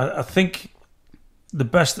I think the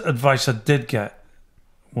best advice I did get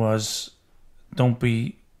was, don't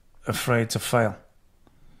be afraid to fail,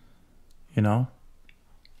 and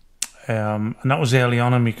that was early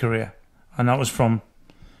on in my career, and that was from,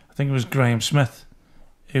 I think it was Graham Smith,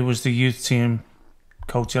 who was the youth team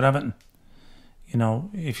coach at Everton.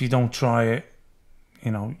 If you don't try it,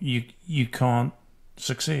 you can't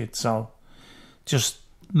succeed. So just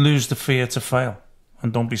lose the fear to fail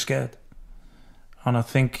and don't be scared. And I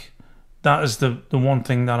think that is the one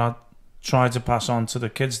thing that I try to pass on to the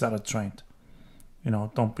kids that I trained.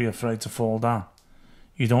 Don't be afraid to fall down.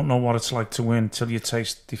 You don't know what it's like to win till you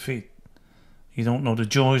taste defeat. You don't know the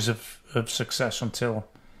joys of success until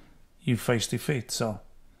you face defeat. So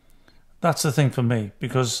that's the thing for me,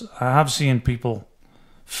 because I have seen people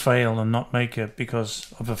fail and not make it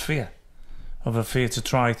because of a fear to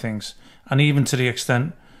try things. And even to the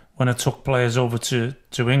extent when I took players over to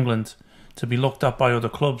England to be looked at by other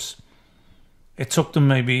clubs, it took them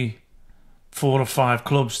maybe 4 or 5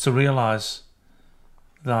 clubs to realise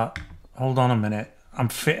that, hold on a minute, I'm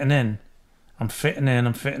fitting in,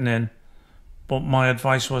 but my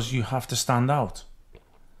advice was, you have to stand out.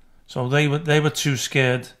 So they were too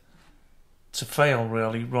scared to fail,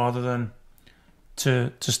 really, rather than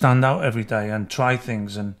to stand out every day and try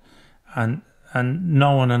things and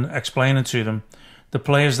knowing and explaining to them, the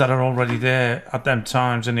players that are already there at them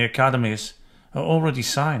times in the academies are already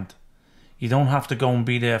signed. You don't have to go and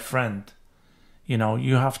be their friend.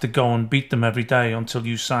 You have to go and beat them every day until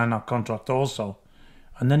you sign that contract also.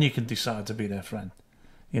 And then you can decide to be their friend.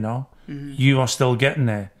 Mm-hmm. You are still getting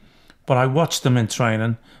there. But I watched them in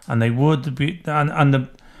training, and they would be, and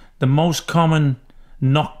the most common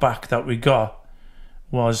knockback that we got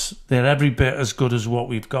was, they're every bit as good as what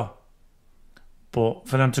we've got. But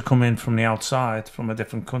for them to come in from the outside, from a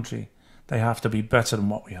different country, they have to be better than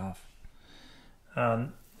what we have.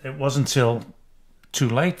 And it wasn't until too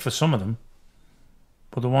late for some of them.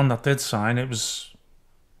 But the one that did sign, it was,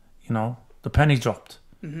 the penny dropped.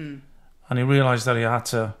 Mm-hmm. And he realised that he had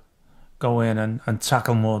to go in and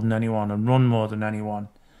tackle more than anyone, and run more than anyone,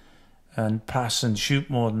 and pass and shoot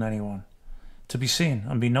more than anyone, to be seen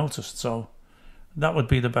and be noticed. So that would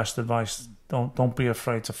be the best advice. Don't be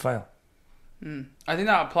afraid to fail. I think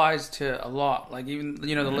that applies to a lot. Like, even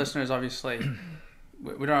the listeners, obviously,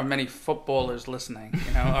 we don't have many footballers listening,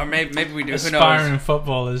 or maybe we do. Aspiring who knows?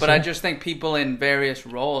 Footballers. But I just think people in various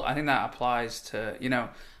roles. I think that applies to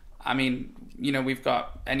we've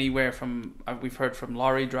got anywhere from we've heard from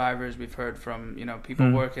lorry drivers, we've heard from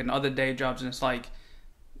people working other day jobs, and it's like,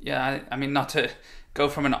 not to go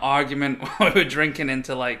from an argument where we're drinking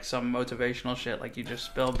into like some motivational shit like you just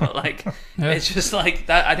spilled, but like it's just like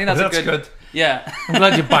that. I think that's good. Yeah, I'm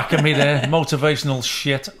glad you're backing me there. Motivational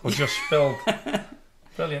shit or just spilled.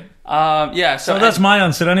 Brilliant. So that's my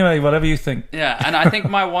answer anyway. Whatever you think. Yeah, and I think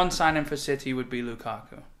my one signing for City would be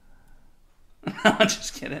Lukaku. I'm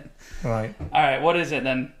just kidding. Right. All right. What is it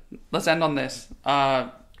then? Let's end on this.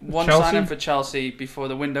 One Chelsea? signing for Chelsea before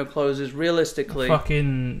the window closes. Realistically,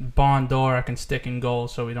 fucking barn door I can stick in goal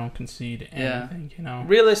so we don't concede anything.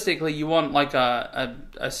 Realistically, you want like a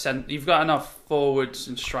you've got enough forwards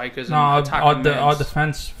and strikers. No, and attacking our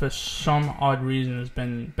defense for some odd reason has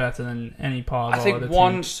been better than any part of I our think other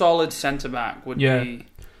one team. solid centre back would be.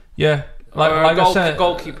 Yeah, I said, a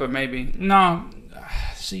goalkeeper maybe. No,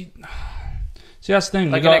 see, that's the thing.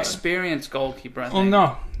 Like an experienced goalkeeper. I think.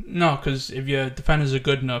 Well, no, because if your defenders are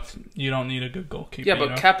good enough, you don't need a good goalkeeper. Yeah,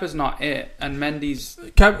 but Kepa's not it, and Mendy's.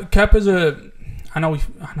 Kepa's I know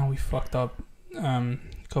we fucked up a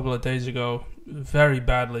couple of days ago very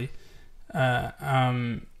badly, but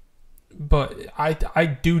I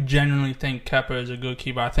do genuinely think Kepa is a good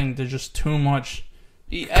keeper. I think there's just too much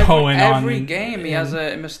every game he has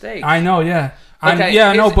a mistake. I know, yeah.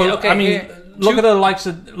 Look at the likes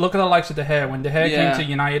of De Gea. When De Gea came to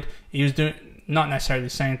United, he was doing not necessarily the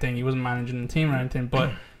same thing. He wasn't managing the team or anything,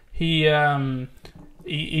 but he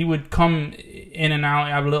would come in and out,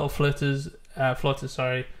 have little flitters, and flitters,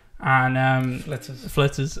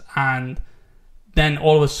 and then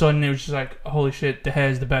all of a sudden it was just like, holy shit, De Gea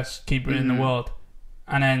is the best keeper in the world.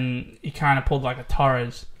 And then he kind of pulled like a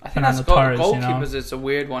Torres. I think that's goalkeepers. It's a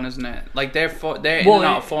weird one, isn't it? Like their in and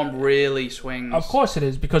out of form really swings. Of course it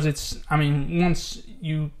is, because it's. I mean, once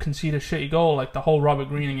you concede a shitty goal, like the whole Robert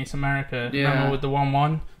Green against America, remember with the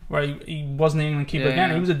 1-1, where he wasn't the England keeper again.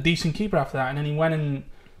 Yeah. He was a decent keeper after that, and then he went and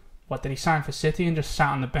did he sign for City and just sat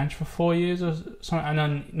on the bench for 4 years or something? And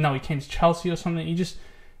then he came to Chelsea or something.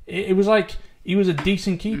 It was like. He was a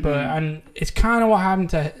decent keeper, and it's kind of what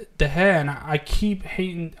happened to De Gea. And I keep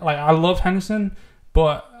hating. Like, I love Henderson,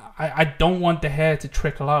 but I don't want De Gea to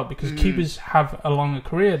trickle out, because keepers have a longer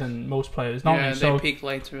career than most players, don't they? So, they peak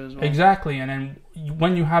later as well. Exactly, and then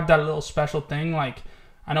when you have that little special thing, like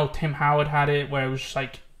I know Tim Howard had it, where it was just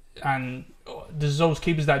like, and there's those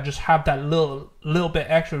keepers that just have that little bit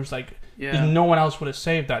extra. It's like no one else would have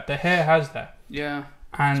saved that. De Gea has that. Yeah,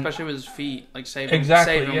 and especially with his feet, like saving with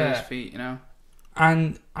his feet, you know.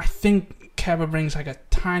 And I think Kepa brings like a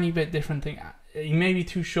tiny bit different thing. He may be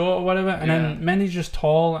too short or whatever, and then Mendy's just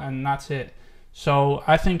tall, and that's it. So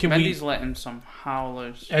I think Mendy's letting some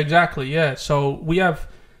howlers. Exactly, yeah. So we have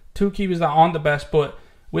two keepers that aren't the best, but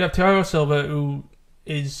we have Thiago Silva, who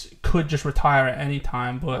could just retire at any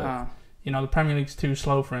time, but the Premier League's too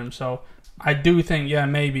slow for him. So I do think,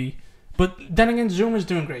 maybe. But then again, Zuma's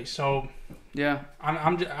doing great, so. Yeah,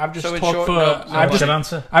 I've just so talked I've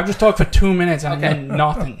just talked for 2 minutes and then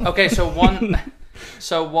nothing. Okay, so one,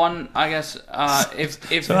 I guess.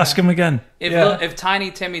 If so, ask him again. If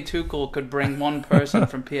Tiny Timmy Tuchel could bring one person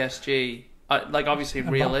from PSG, like obviously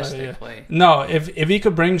realistically, no, if he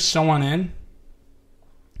could bring someone in,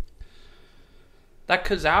 that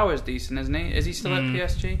Kurzawa is decent, isn't he? Is he still at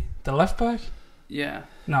PSG? The left back? Yeah.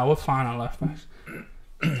 No, we're fine on left backs.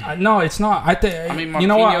 No, it's not. I mean, you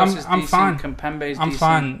know what? I'm fine. Kimpembe's I'm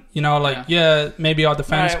decent. fine. Maybe our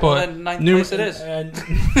defense, right, but ninth place it is.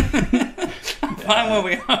 Fine where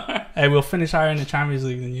we are. Hey, we'll finish higher in the Champions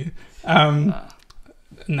League than you.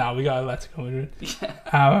 No, we got Atletico Madrid.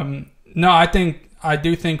 Yeah. No, I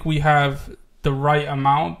do think we have the right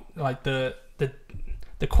amount. Like the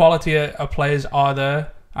quality of players are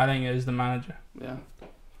there. I think it is the manager. Yeah.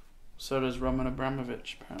 So does Roman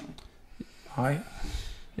Abramovich, apparently. Hi.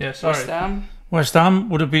 Yeah, sorry. West Ham,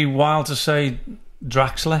 would it be wild to say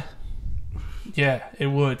Draxler? Yeah, it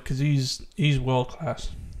would, because he's world class.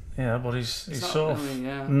 Yeah, but he's sort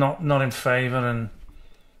of not in favour, and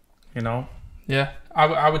Yeah,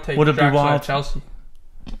 I would take. Would it be Draxler wild? At Chelsea.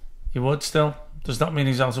 You would still? Does that mean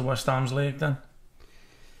he's out of West Ham's league then?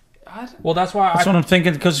 Well, that's why. That's what I'm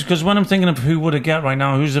thinking. Because when I'm thinking of who would it get right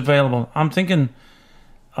now, who's available, I'm thinking.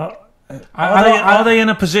 Are they in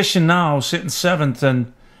a position now, sitting seventh,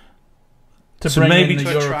 and to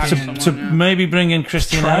maybe bring in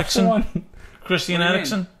Christian Eriksen? Christian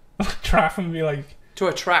Eriksen? Trap and be like to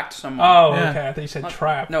attract someone. Oh, okay. I thought you said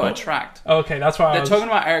trap. No, attract. Okay, that's why they're talking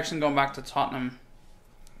about Eriksen going back to Tottenham,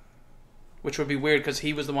 which would be weird because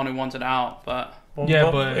he was the one who wanted out. But but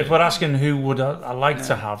if we're asking who would I like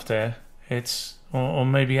to have there, it's or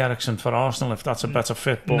maybe Eriksen for Arsenal if that's a better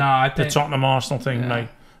fit. But I think the Tottenham Arsenal thing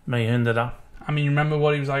may hinder that. I mean, remember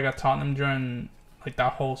what he was like at Tottenham during like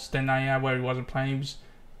that whole stint that he had where he wasn't playing.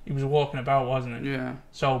 He was walking about, wasn't it? Yeah.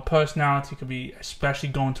 So personality could be, especially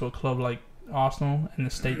going to a club like Arsenal in the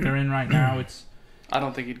state they're in right now. I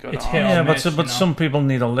don't think he'd go to Arsenal. But some people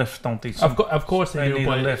need a lift, don't they? Of course they do. Need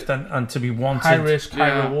a lift and to be wanted. High risk,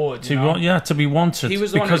 high reward. To be wanted.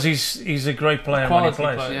 Because he's a great player when he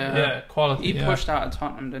plays. Yeah, quality. He pushed out at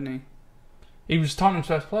Tottenham, didn't he? He was Tottenham's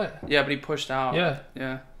best player. Yeah, but he pushed out.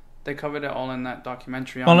 Yeah. They covered it all in that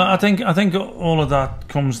documentary. Well, I think all of that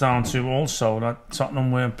comes down to also that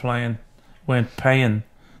Tottenham weren't paying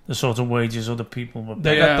the sort of wages other people were paying.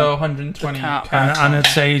 They got the 120 and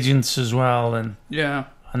its agents as well, and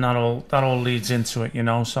and that all leads into it,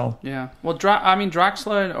 So well,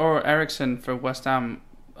 Draxler or Eriksen for West Ham.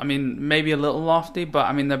 I mean, maybe a little lofty,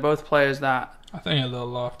 but they're both players that. I think a little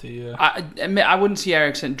lofty, yeah. I wouldn't see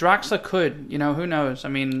Eriksen. Draxler could, who knows?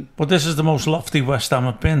 But this is the most lofty West Ham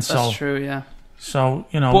have been, so... That's true, yeah. So,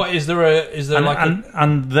 you know, But is there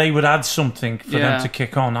and they would add something for Yeah. them to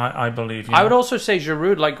kick on. I believe. You I know? would also say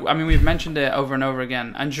Giroud. Like, I mean, we've mentioned it over and over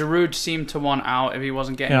again, and Giroud seemed to want out if he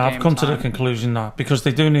wasn't getting. Yeah, game I've come to the time. conclusion that because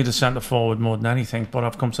they do need a centre forward more than anything, but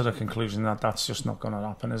I've come to the conclusion that that's just not going to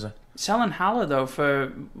happen, is it? Selling Haller though for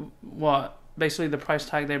what? Basically the price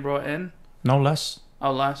tag they brought in. No less.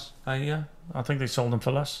 Oh, less. Yeah, I think they sold him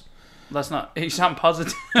for less. Let's not. You sound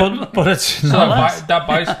positive. But it's so not. that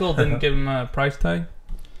bicycle didn't give him a price tag?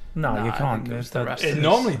 No, Nah, you I can't. think it was the rest It of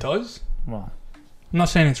normally does. Well, I'm not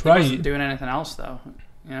saying it's He wasn't right. doing anything else though.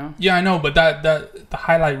 You know. Yeah, I know, but that the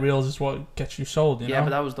highlight reels is what gets you sold. You Yeah, know? but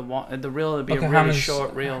that was the one. The reel would be Look a at really James-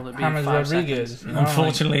 short reel. It'd be James 5 Rodriguez. seconds. You know,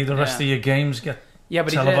 unfortunately, the rest yeah. of your games get Yeah,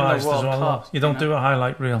 but he did it in the televised World as well. Cup. You don't know? do a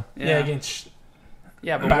highlight reel. yeah, against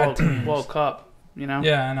Yeah, but bad teams. World Cup. You know.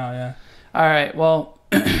 yeah, I know, yeah. All right. Well.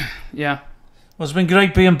 Yeah. Well, it's been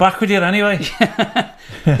great being back with you anyway. Like I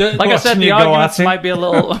said, Watching the you go arguments at it. might be a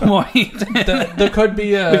little more heated. There could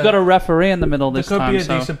be a We've got a referee in the middle there this could time. be a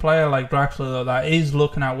so. decent player like Draxler though that is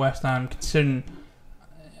looking at West Ham, considering.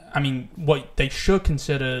 I mean, what they should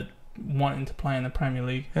consider wanting to play in the Premier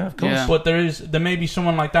League. Yeah, of course. Yeah. But there may be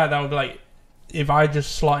someone like that would be like, if I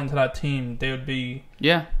just slot into that team, they would be,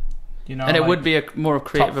 Yeah. you know, And it like would be a more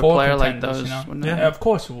creative top 4 player like contenders, those. you know? Wouldn't Yeah. it? Yeah, of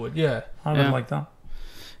course it would. Yeah, I would Yeah. like that.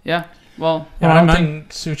 Yeah. Well. yeah All I right, don't man. think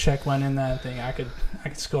Souček went in there. I think I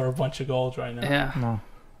could score a bunch of goals right now. Yeah. No.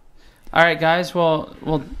 All right, guys. Well.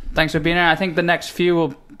 Thanks for being here. I think the next few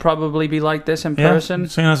will probably be like this in person.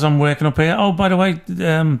 Seeing as I'm waking up here. Oh, by the way,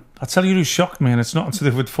 I'll tell you who shocked me, and it's nothing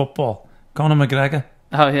to do with football. Conor McGregor.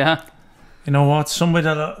 Oh yeah. You know what? Somebody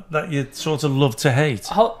that you sort of love to hate.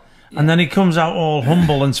 Oh, And then he comes out all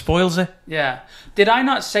humble and spoils it. yeah. Did I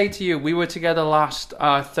not say to you we were together last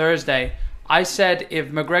Thursday? I said if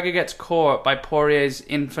McGregor gets caught by Poirier's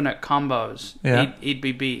infinite combos, Yeah. he'd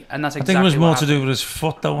be beat, and that's I exactly think it was what more happened. to do with his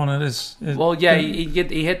foot, though, on it is. Well, yeah, he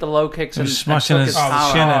hit the low kicks He and was smashing took his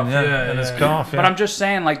power shin off. in, Yeah, and his yeah. calf. Yeah. But I'm just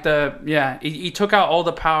saying, like he took out all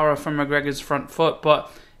the power from McGregor's front foot,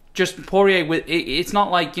 but just Poirier it's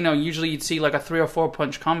not like usually you'd see like a 3 or 4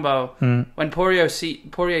 punch combo. When Poirier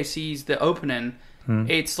sees the opening,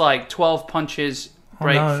 it's like 12 punches,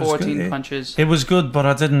 break no, it was 14 good. punches. It was good, but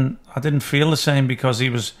I didn't feel the same because he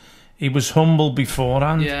was humble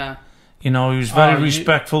beforehand. Yeah, He was very you-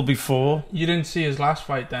 respectful before, You didn't see his last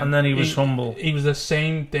fight then, and then he was humble. He was the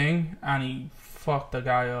same thing, and he fucked the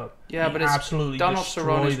guy up. yeah, He but it's absolutely Donald destroyed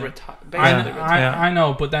Cerrone's him. basically Yeah. retired. I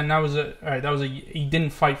know, but then that was he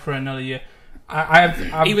didn't fight for another year.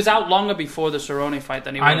 I've He was out longer before the Cerrone fight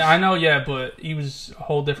than he was. I know, yeah, but he was a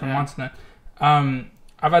whole different Yeah. monster.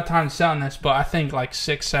 I've had time to sit on this, but I think like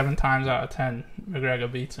 6-7 times out of 10,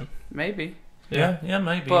 McGregor beats him. Maybe, Yeah,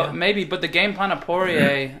 maybe. but the game plan of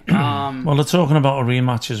Poirier. Well, they're talking about a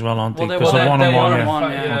rematch as well, aren't they? Well, Because they of were- one-on-one. they Yeah. won,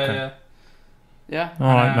 Yeah, yeah. Okay. yeah. Yeah, All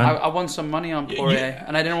right, man. I won some money on Y- Poirier, y-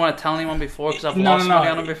 and I didn't want to tell anyone before because I've No, lost no, money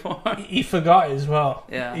no. on him before. He forgot as well.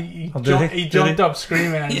 Yeah. He Oh, did he? jumped Did he? up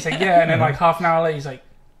screaming, and he's like, yeah, and then like half an hour later, he's like,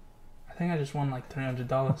 I think I just won like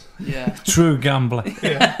 $300. Yeah. True gambler.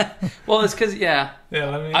 Yeah, Well, it's because yeah.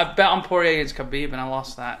 Let me. I bet on Poirier against Khabib and I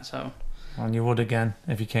lost that. So And you would again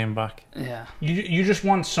if you came back. yeah, You just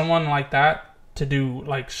want someone like that to do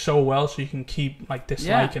like so well, so you can keep like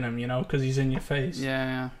disliking him, because he's in your face,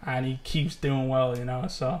 yeah. and he keeps doing well,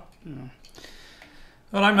 so.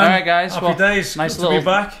 All right, man. All right, guys. Happy Well, days. nice Good to little be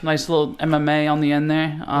back. nice little MMA on the end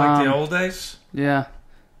there. Like the old days. Yeah.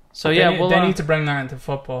 So They yeah, need- we'll. they need to bring that into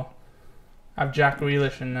football. Have Jack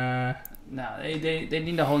Grealish and No, they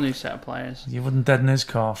need a whole new set of players. You wouldn't deaden his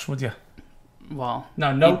calves, would you? Well,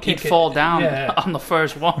 no he'd kicking. fall down Yeah, on the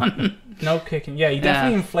first one. no kicking. Yeah, he Yeah.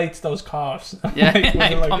 definitely inflates those calves. Yeah, Like,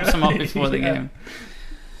 he like pumps that. them up before the Yeah. game.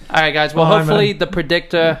 All right, guys. Well, All right, hopefully man. the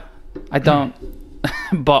predictor. I don't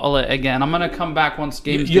bottle it again. I'm gonna come back once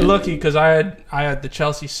games. You're get- lucky because I had the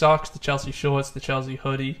Chelsea socks, the Chelsea shorts, the Chelsea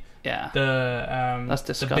hoodie, Yeah. the That's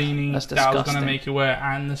the disgusting. beanie That's that I was disgusting. gonna make you wear,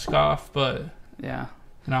 and the scarf. But Yeah.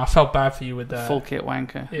 I felt bad for you with that. Full kit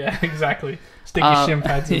wanker. Yeah, exactly. Stick your shin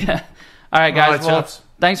pads in. Yeah. All right, guys. All right, Well, chaps.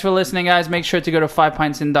 thanks for listening, guys. Make sure to go to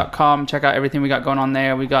 5pintsin.com. Check out everything we got going on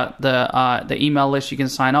there. We got the email list you can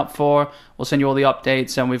sign up for. We'll send you all the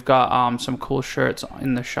updates, and we've got some cool shirts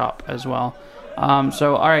in the shop as well.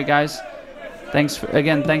 So, all right, guys. Thanks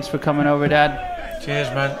for coming over, Dad. Cheers,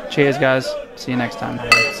 man. Cheers, guys. See you next time.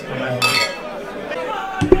 Amen.